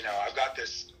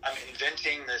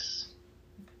inventing this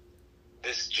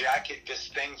jacket, this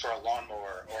thing for a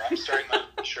lawnmower, or I'm starting my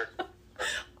own shirt.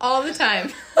 All the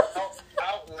time.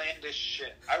 Outlandish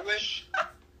shit. I wish,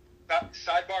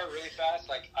 sidebar really fast,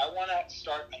 like, I want to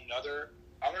start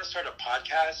a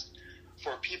podcast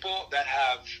for people that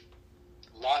have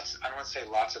I don't want to say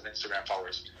lots of Instagram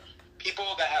followers.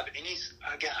 People that have any,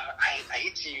 again, I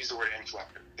hate to use the word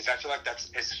influencer, because I feel like that's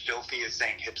as filthy as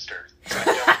saying hipster. So I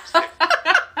don't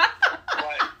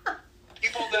but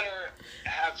people that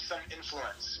have some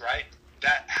influence, right?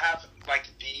 That have, like,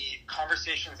 the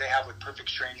conversations they have with perfect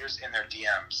strangers in their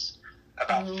DMs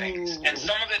about things. And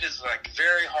some of it is, like,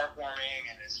 very heartwarming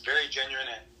and it's very genuine,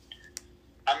 and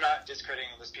I'm not discrediting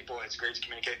those people. It's great to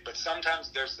communicate. But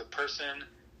sometimes there's the person,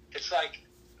 it's like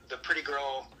the pretty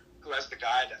girl who has the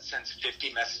guy that sends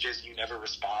 50 messages, you never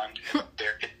respond, and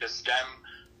it's just them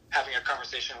having a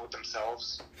conversation with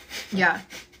themselves. Yeah.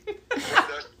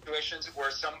 Those situations where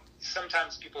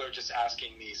sometimes people are just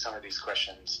asking me some of these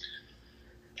questions,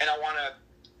 and I want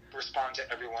to respond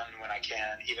to everyone when I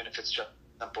can, even if it's just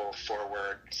simple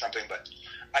forward something. But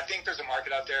I think there's a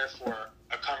market out there for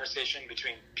a conversation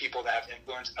between people that have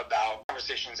influence about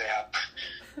conversations they have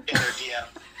in their DM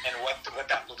and what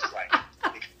that looks like.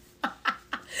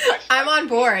 I'm on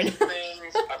board.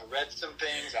 I've read some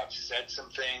things. I've said some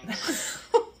things.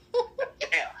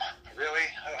 Damn, really?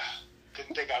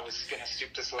 Didn't think I was gonna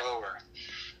stoop this low, or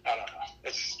I don't know.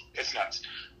 It's nuts.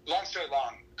 Long story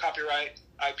long. Copyright,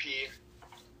 IP.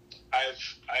 I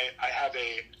have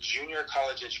a junior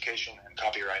college education in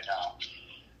copyright now,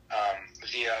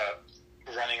 via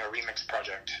running a remix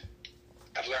project.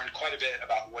 I've learned quite a bit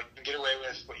about what you can get away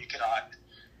with, what you cannot.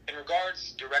 In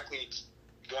regards directly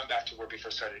going back to where we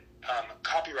first started,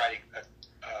 copywriting,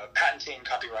 patenting,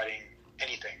 copywriting,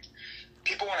 anything.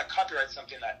 People want to copyright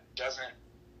something that doesn't,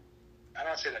 I don't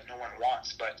want to say that no one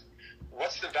wants, but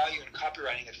what's the value in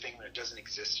copywriting a thing that doesn't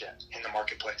exist yet in the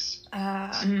marketplace?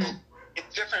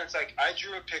 It's different. It's like I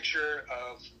drew a picture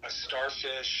of a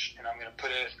starfish and I'm going to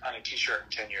put it on a t-shirt in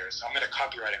 10 years. So I'm going to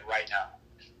copyright it right now.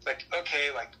 It's like, okay,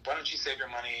 like, why don't you save your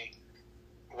money?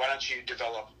 Why don't you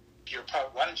develop your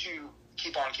product? Why don't you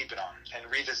keep on keeping on and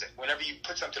revisit? Whenever you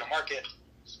put something to market,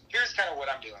 here's kind of what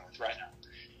I'm dealing with right now.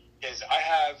 Is I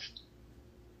have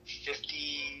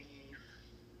 50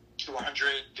 to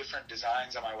 100 different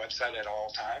designs on my website at all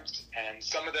times. And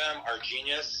some of them are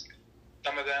genius.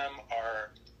 Some of them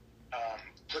are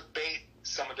clickbait.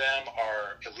 Some of them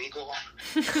are illegal.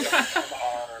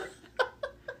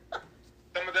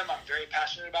 Some of them I'm very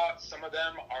passionate about. Some of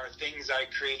them are things I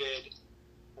created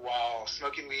while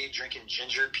smoking weed, drinking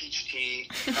ginger peach tea,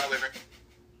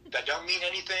 that don't mean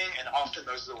anything, and often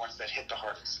those are the ones that hit the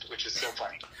hardest, which is so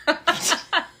funny.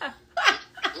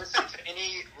 Listen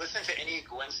to any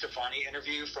Gwen Stefani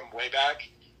interview from way back,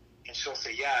 and she'll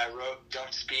say, "Yeah, I wrote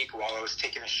 'Don't Speak' while I was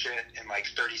taking a shit in like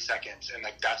 30 seconds, and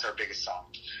like that's our biggest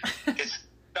song." It's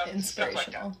stuff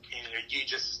like that. You know,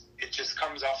 it just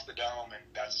comes off the dome, and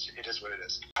it is what it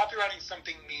is. Copywriting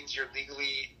something means you're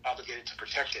legally obligated to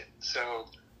protect it. So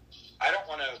I don't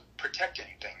want to protect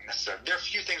anything necessarily. There are a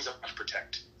few things I want to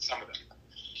protect. Some of them.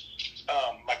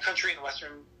 My country and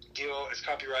Western deal is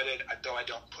copyrighted, though I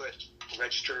don't put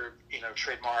registered,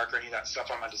 trademark or any of that stuff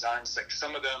on my designs. Like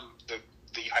some of them, the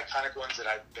iconic ones that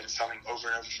I've been selling over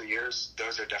and over for years,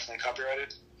 those are definitely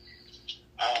copyrighted.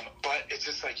 But it's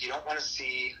just like you don't want to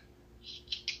see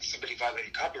somebody violate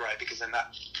your copyright, because then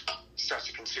that starts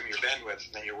to consume your bandwidth,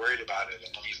 and then you're worried about it,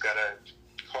 and then you've got to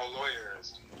call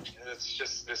lawyers. And it's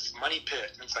just this money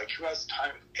pit. And it's like, who has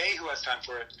time? A, who has time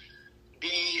for it? B,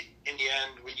 in the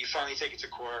end, when you finally take it to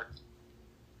court,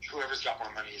 whoever's got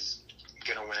more money is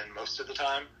going to win most of the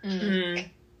time. Mm-hmm.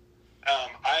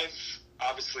 I've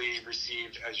obviously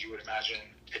received, as you would imagine,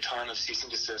 a ton of cease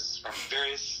and desists from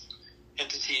various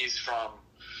entities, from,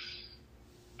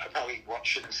 I probably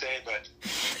shouldn't say, but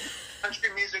country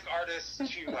music artists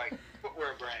to like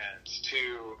footwear brands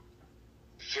to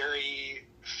very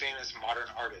famous modern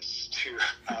artists to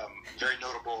very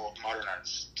notable modern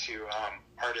artists to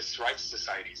artists' rights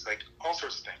societies, like all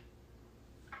sorts of things.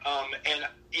 And,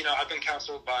 I've been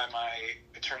counseled by my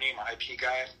attorney, my IP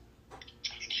guy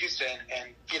in Houston,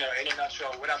 and, in a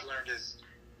nutshell, what I've learned is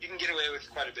you can get away with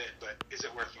quite a bit, but is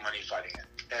it worth the money fighting it?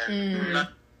 And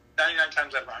 99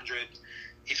 times out of 100,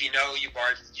 if you know you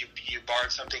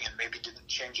borrowed something and maybe didn't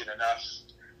change it enough,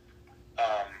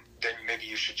 then maybe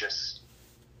you should just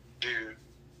do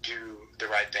the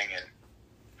right thing and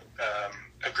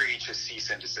agree to cease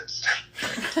and desist.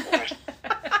 Which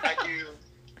I do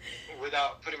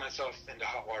without putting myself into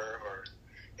hot water or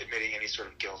admitting any sort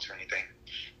of guilt or anything.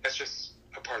 That's just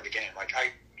a part of the game. Like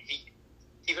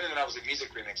even when I was a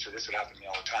music remixer, this would happen to me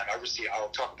all the time. I'll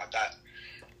talk about that.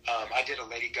 I did a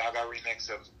Lady Gaga remix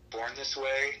of Born This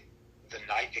Way the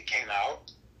night it came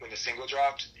out, when the single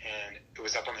dropped, and it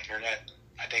was up on the internet,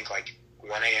 I think like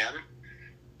 1 a.m.,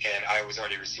 and I was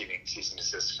already receiving cease and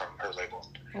desist from her label.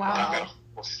 Wow.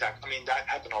 I mean, that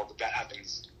happens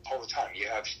all the time. You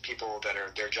have people that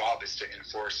their job is to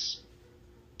enforce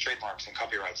trademarks and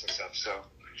copyrights and stuff. So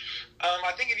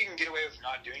I think if you can get away with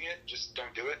not doing it, just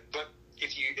don't do it. But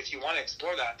if you want to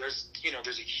explore that, there's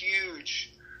a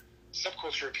huge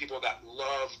subculture of people that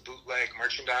love bootleg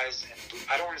merchandise, and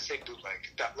I don't want to say bootleg,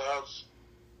 that love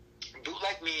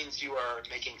bootleg means you are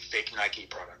making fake Nike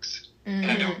products. Mm-hmm.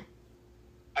 And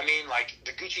I mean, like,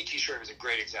 the Gucci t-shirt is a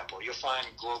great example. You'll find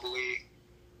globally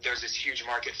there's this huge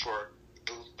market for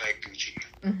bootleg Gucci,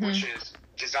 which is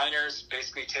designers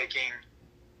basically taking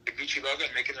the Gucci logo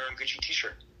and making their own Gucci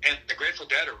t-shirt. And the Grateful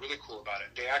Dead are really cool about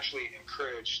it. They actually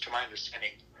encourage, to my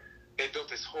understanding, they built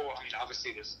this whole, I mean,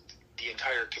 obviously there's the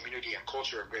entire community and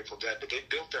culture of Grateful Dead, but they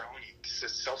built their own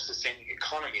self-sustaining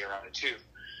economy around it too.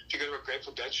 If you go to a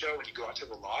Grateful Dead show and you go out to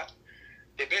the lot,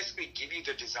 they basically give you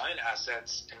the design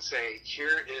assets and say,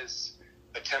 here is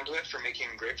a template for making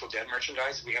Grateful Dead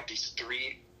merchandise. We have these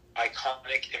 3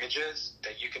 iconic images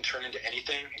that you can turn into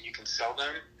anything, and you can sell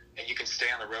them, and you can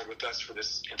stay on the road with us for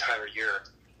this entire year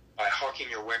by hawking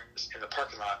your wares in the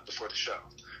parking lot before the show.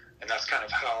 And that's kind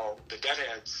of how the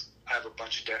Deadheads, I have a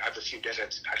few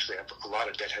Deadheads, actually I have a lot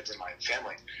of Deadheads in my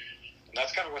family. And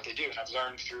that's kind of what they do. And I've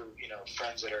learned through,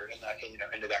 friends that are in that,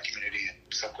 into that community and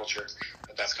subculture,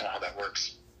 that's kind of how that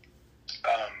works.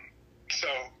 So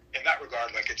in that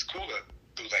regard, like, it's cool to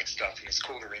bootleg stuff, and it's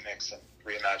cool to remix and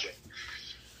reimagine.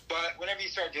 But whenever you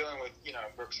start dealing with,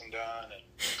 Brooks and Dunn and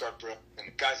Garth Brooks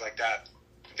and guys like that,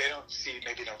 they don't see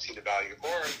the value,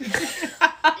 or they don't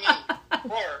have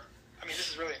or, I mean, this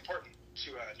is really important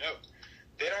to note,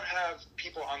 they don't have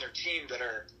people on their team that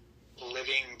are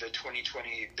living the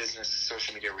 2020 business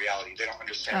social media reality. They don't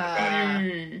understand the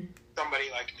value. Somebody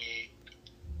like me,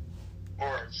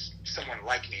 or someone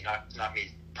like me, not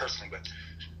me personally, but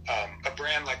a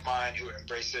brand like mine who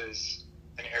embraces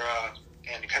an era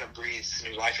and kind of breathes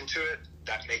new life into it,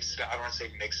 that makes, I don't want to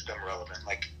say makes them relevant.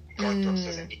 Like, Garth Brooks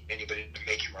doesn't need anybody to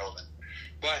make him relevant.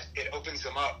 But it opens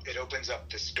them up. It opens up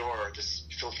this door, this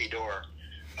filthy door,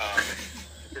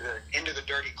 into the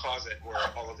dirty closet where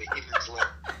all of the evenings live.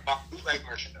 Bootleg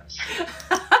merchandise.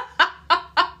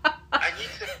 I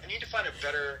need to find a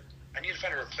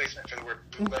replacement for the word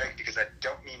bootleg, because I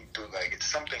don't mean bootleg. It's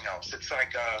something else. It's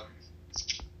like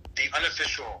the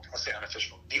unofficial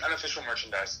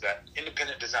merchandise that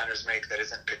independent designers make that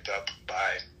isn't picked up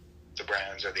by the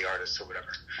brands or the artists or whatever.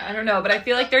 I don't know, but I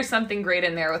feel like there's something great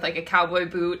in there with like a cowboy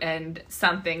boot and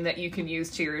something that you can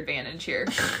use to your advantage here.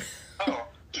 Oh,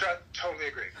 totally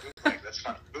agree. Bootleg, that's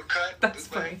funny. Boot cut. That's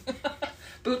bootleg. funny.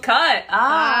 Boot cut.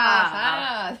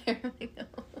 There we go.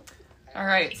 All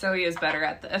right, so he is better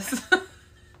at this.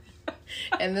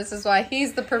 And this is why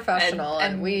he's the professional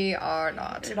and we are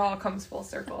not. It all comes full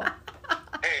circle.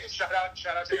 Hey, shout out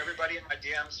to everybody in my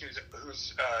DMs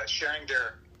who's sharing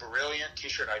their brilliant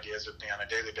t-shirt ideas with me on a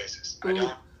daily basis.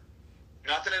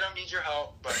 Not that I don't need your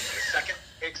help, but the second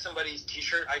I take somebody's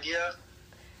t-shirt idea,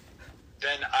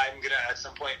 then I'm gonna, at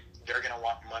some point, they're gonna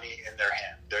want money in their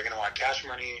hand. They're gonna want cash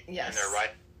money in their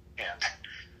right hand.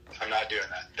 I'm not doing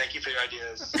that. Thank you for your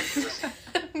ideas.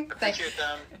 Appreciate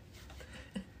them.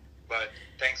 But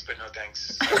thanks, but no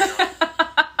thanks.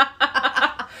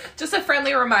 Just a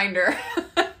friendly reminder.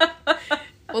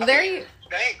 Well, there you...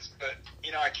 Thanks, but,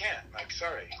 I can't. Like,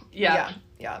 sorry. Yeah.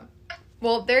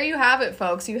 Well, there you have it,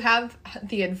 folks. You have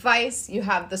the advice, you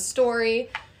have the story,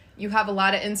 you have a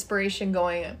lot of inspiration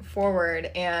going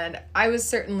forward, and I was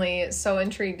certainly so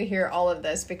intrigued to hear all of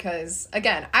this because,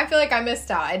 again, I feel like I missed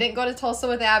out. I didn't go to Tulsa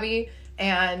with Abby,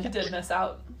 and... You did miss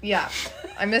out. Yeah.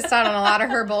 I missed out on a lot of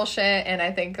her bullshit, and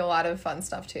I think a lot of fun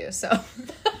stuff, too, so...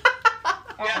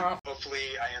 Yeah,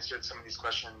 hopefully I answered some of these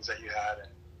questions that you had and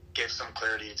gave some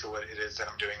clarity to what it is that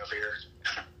I'm doing over here.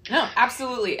 No,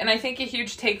 absolutely. And I think a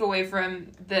huge takeaway from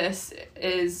this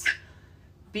is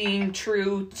being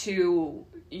true to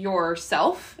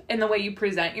yourself in the way you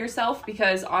present yourself,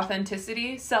 because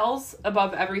authenticity sells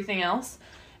above everything else.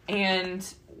 And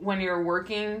when you're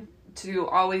working to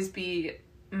always be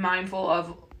mindful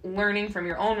of learning from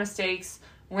your own mistakes,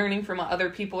 learning from what other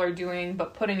people are doing,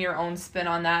 but putting your own spin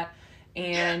on that,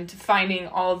 and finding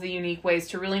all of the unique ways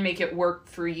to really make it work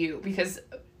for you, because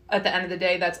at the end of the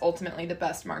day, that's ultimately the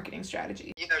best marketing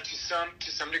strategy. To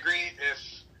some degree,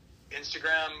 if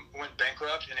Instagram went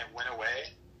bankrupt and it went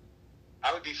away,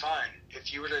 I would be fine.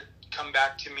 If you were to come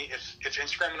back to me, if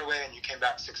Instagram went away and you came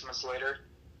back 6 months later,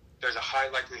 there's a high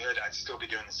likelihood I'd still be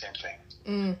doing the same thing.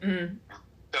 Mm-hmm.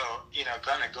 So,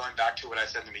 kind of going back to what I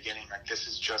said in the beginning, like, this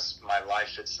is just my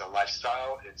life. It's a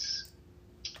lifestyle.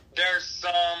 There's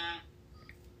some...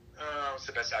 what's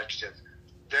the best adjective?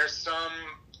 There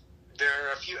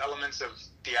are a few elements of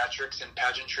theatrics and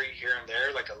pageantry here and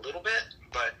there, like a little bit,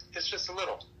 but it's just a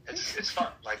little. It's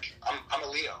fun. Like, I'm a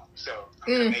Leo, so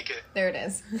I'm gonna make it. There it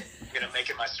is. I'm gonna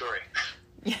make it my story.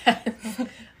 Yes.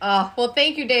 Well,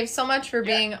 thank you, Dave, so much for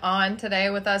being on today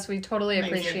with us. We totally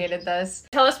appreciated this.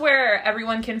 Tell us where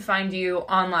everyone can find you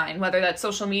online, whether that's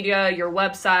social media, your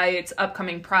websites,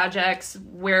 upcoming projects.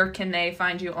 Where can they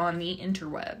find you on the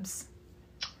interwebs?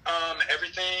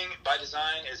 Everything by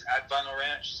design is at Vinyl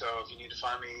Ranch. So if you need to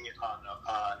find me on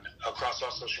across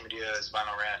all social media is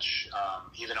Vinyl Ranch.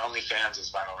 Even OnlyFans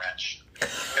is Vinyl Ranch.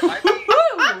 It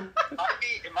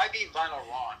might be Vinyl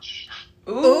Launch.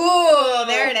 Ooh,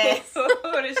 there it is.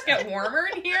 Did it just get warmer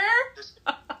in here?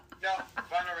 No,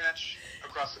 Vinyl Ranch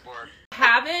across the board.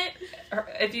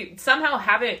 If you somehow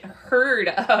haven't heard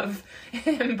of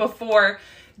him before,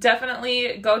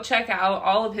 definitely go check out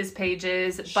all of his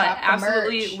pages, but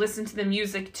absolutely merch. Listen to the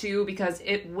music too, because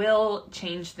it will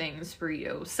change things for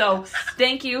you. So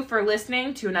thank you for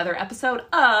listening to another episode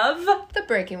of The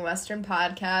Breaking Western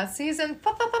Podcast, season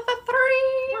 3.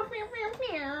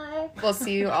 We'll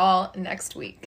see you all next week.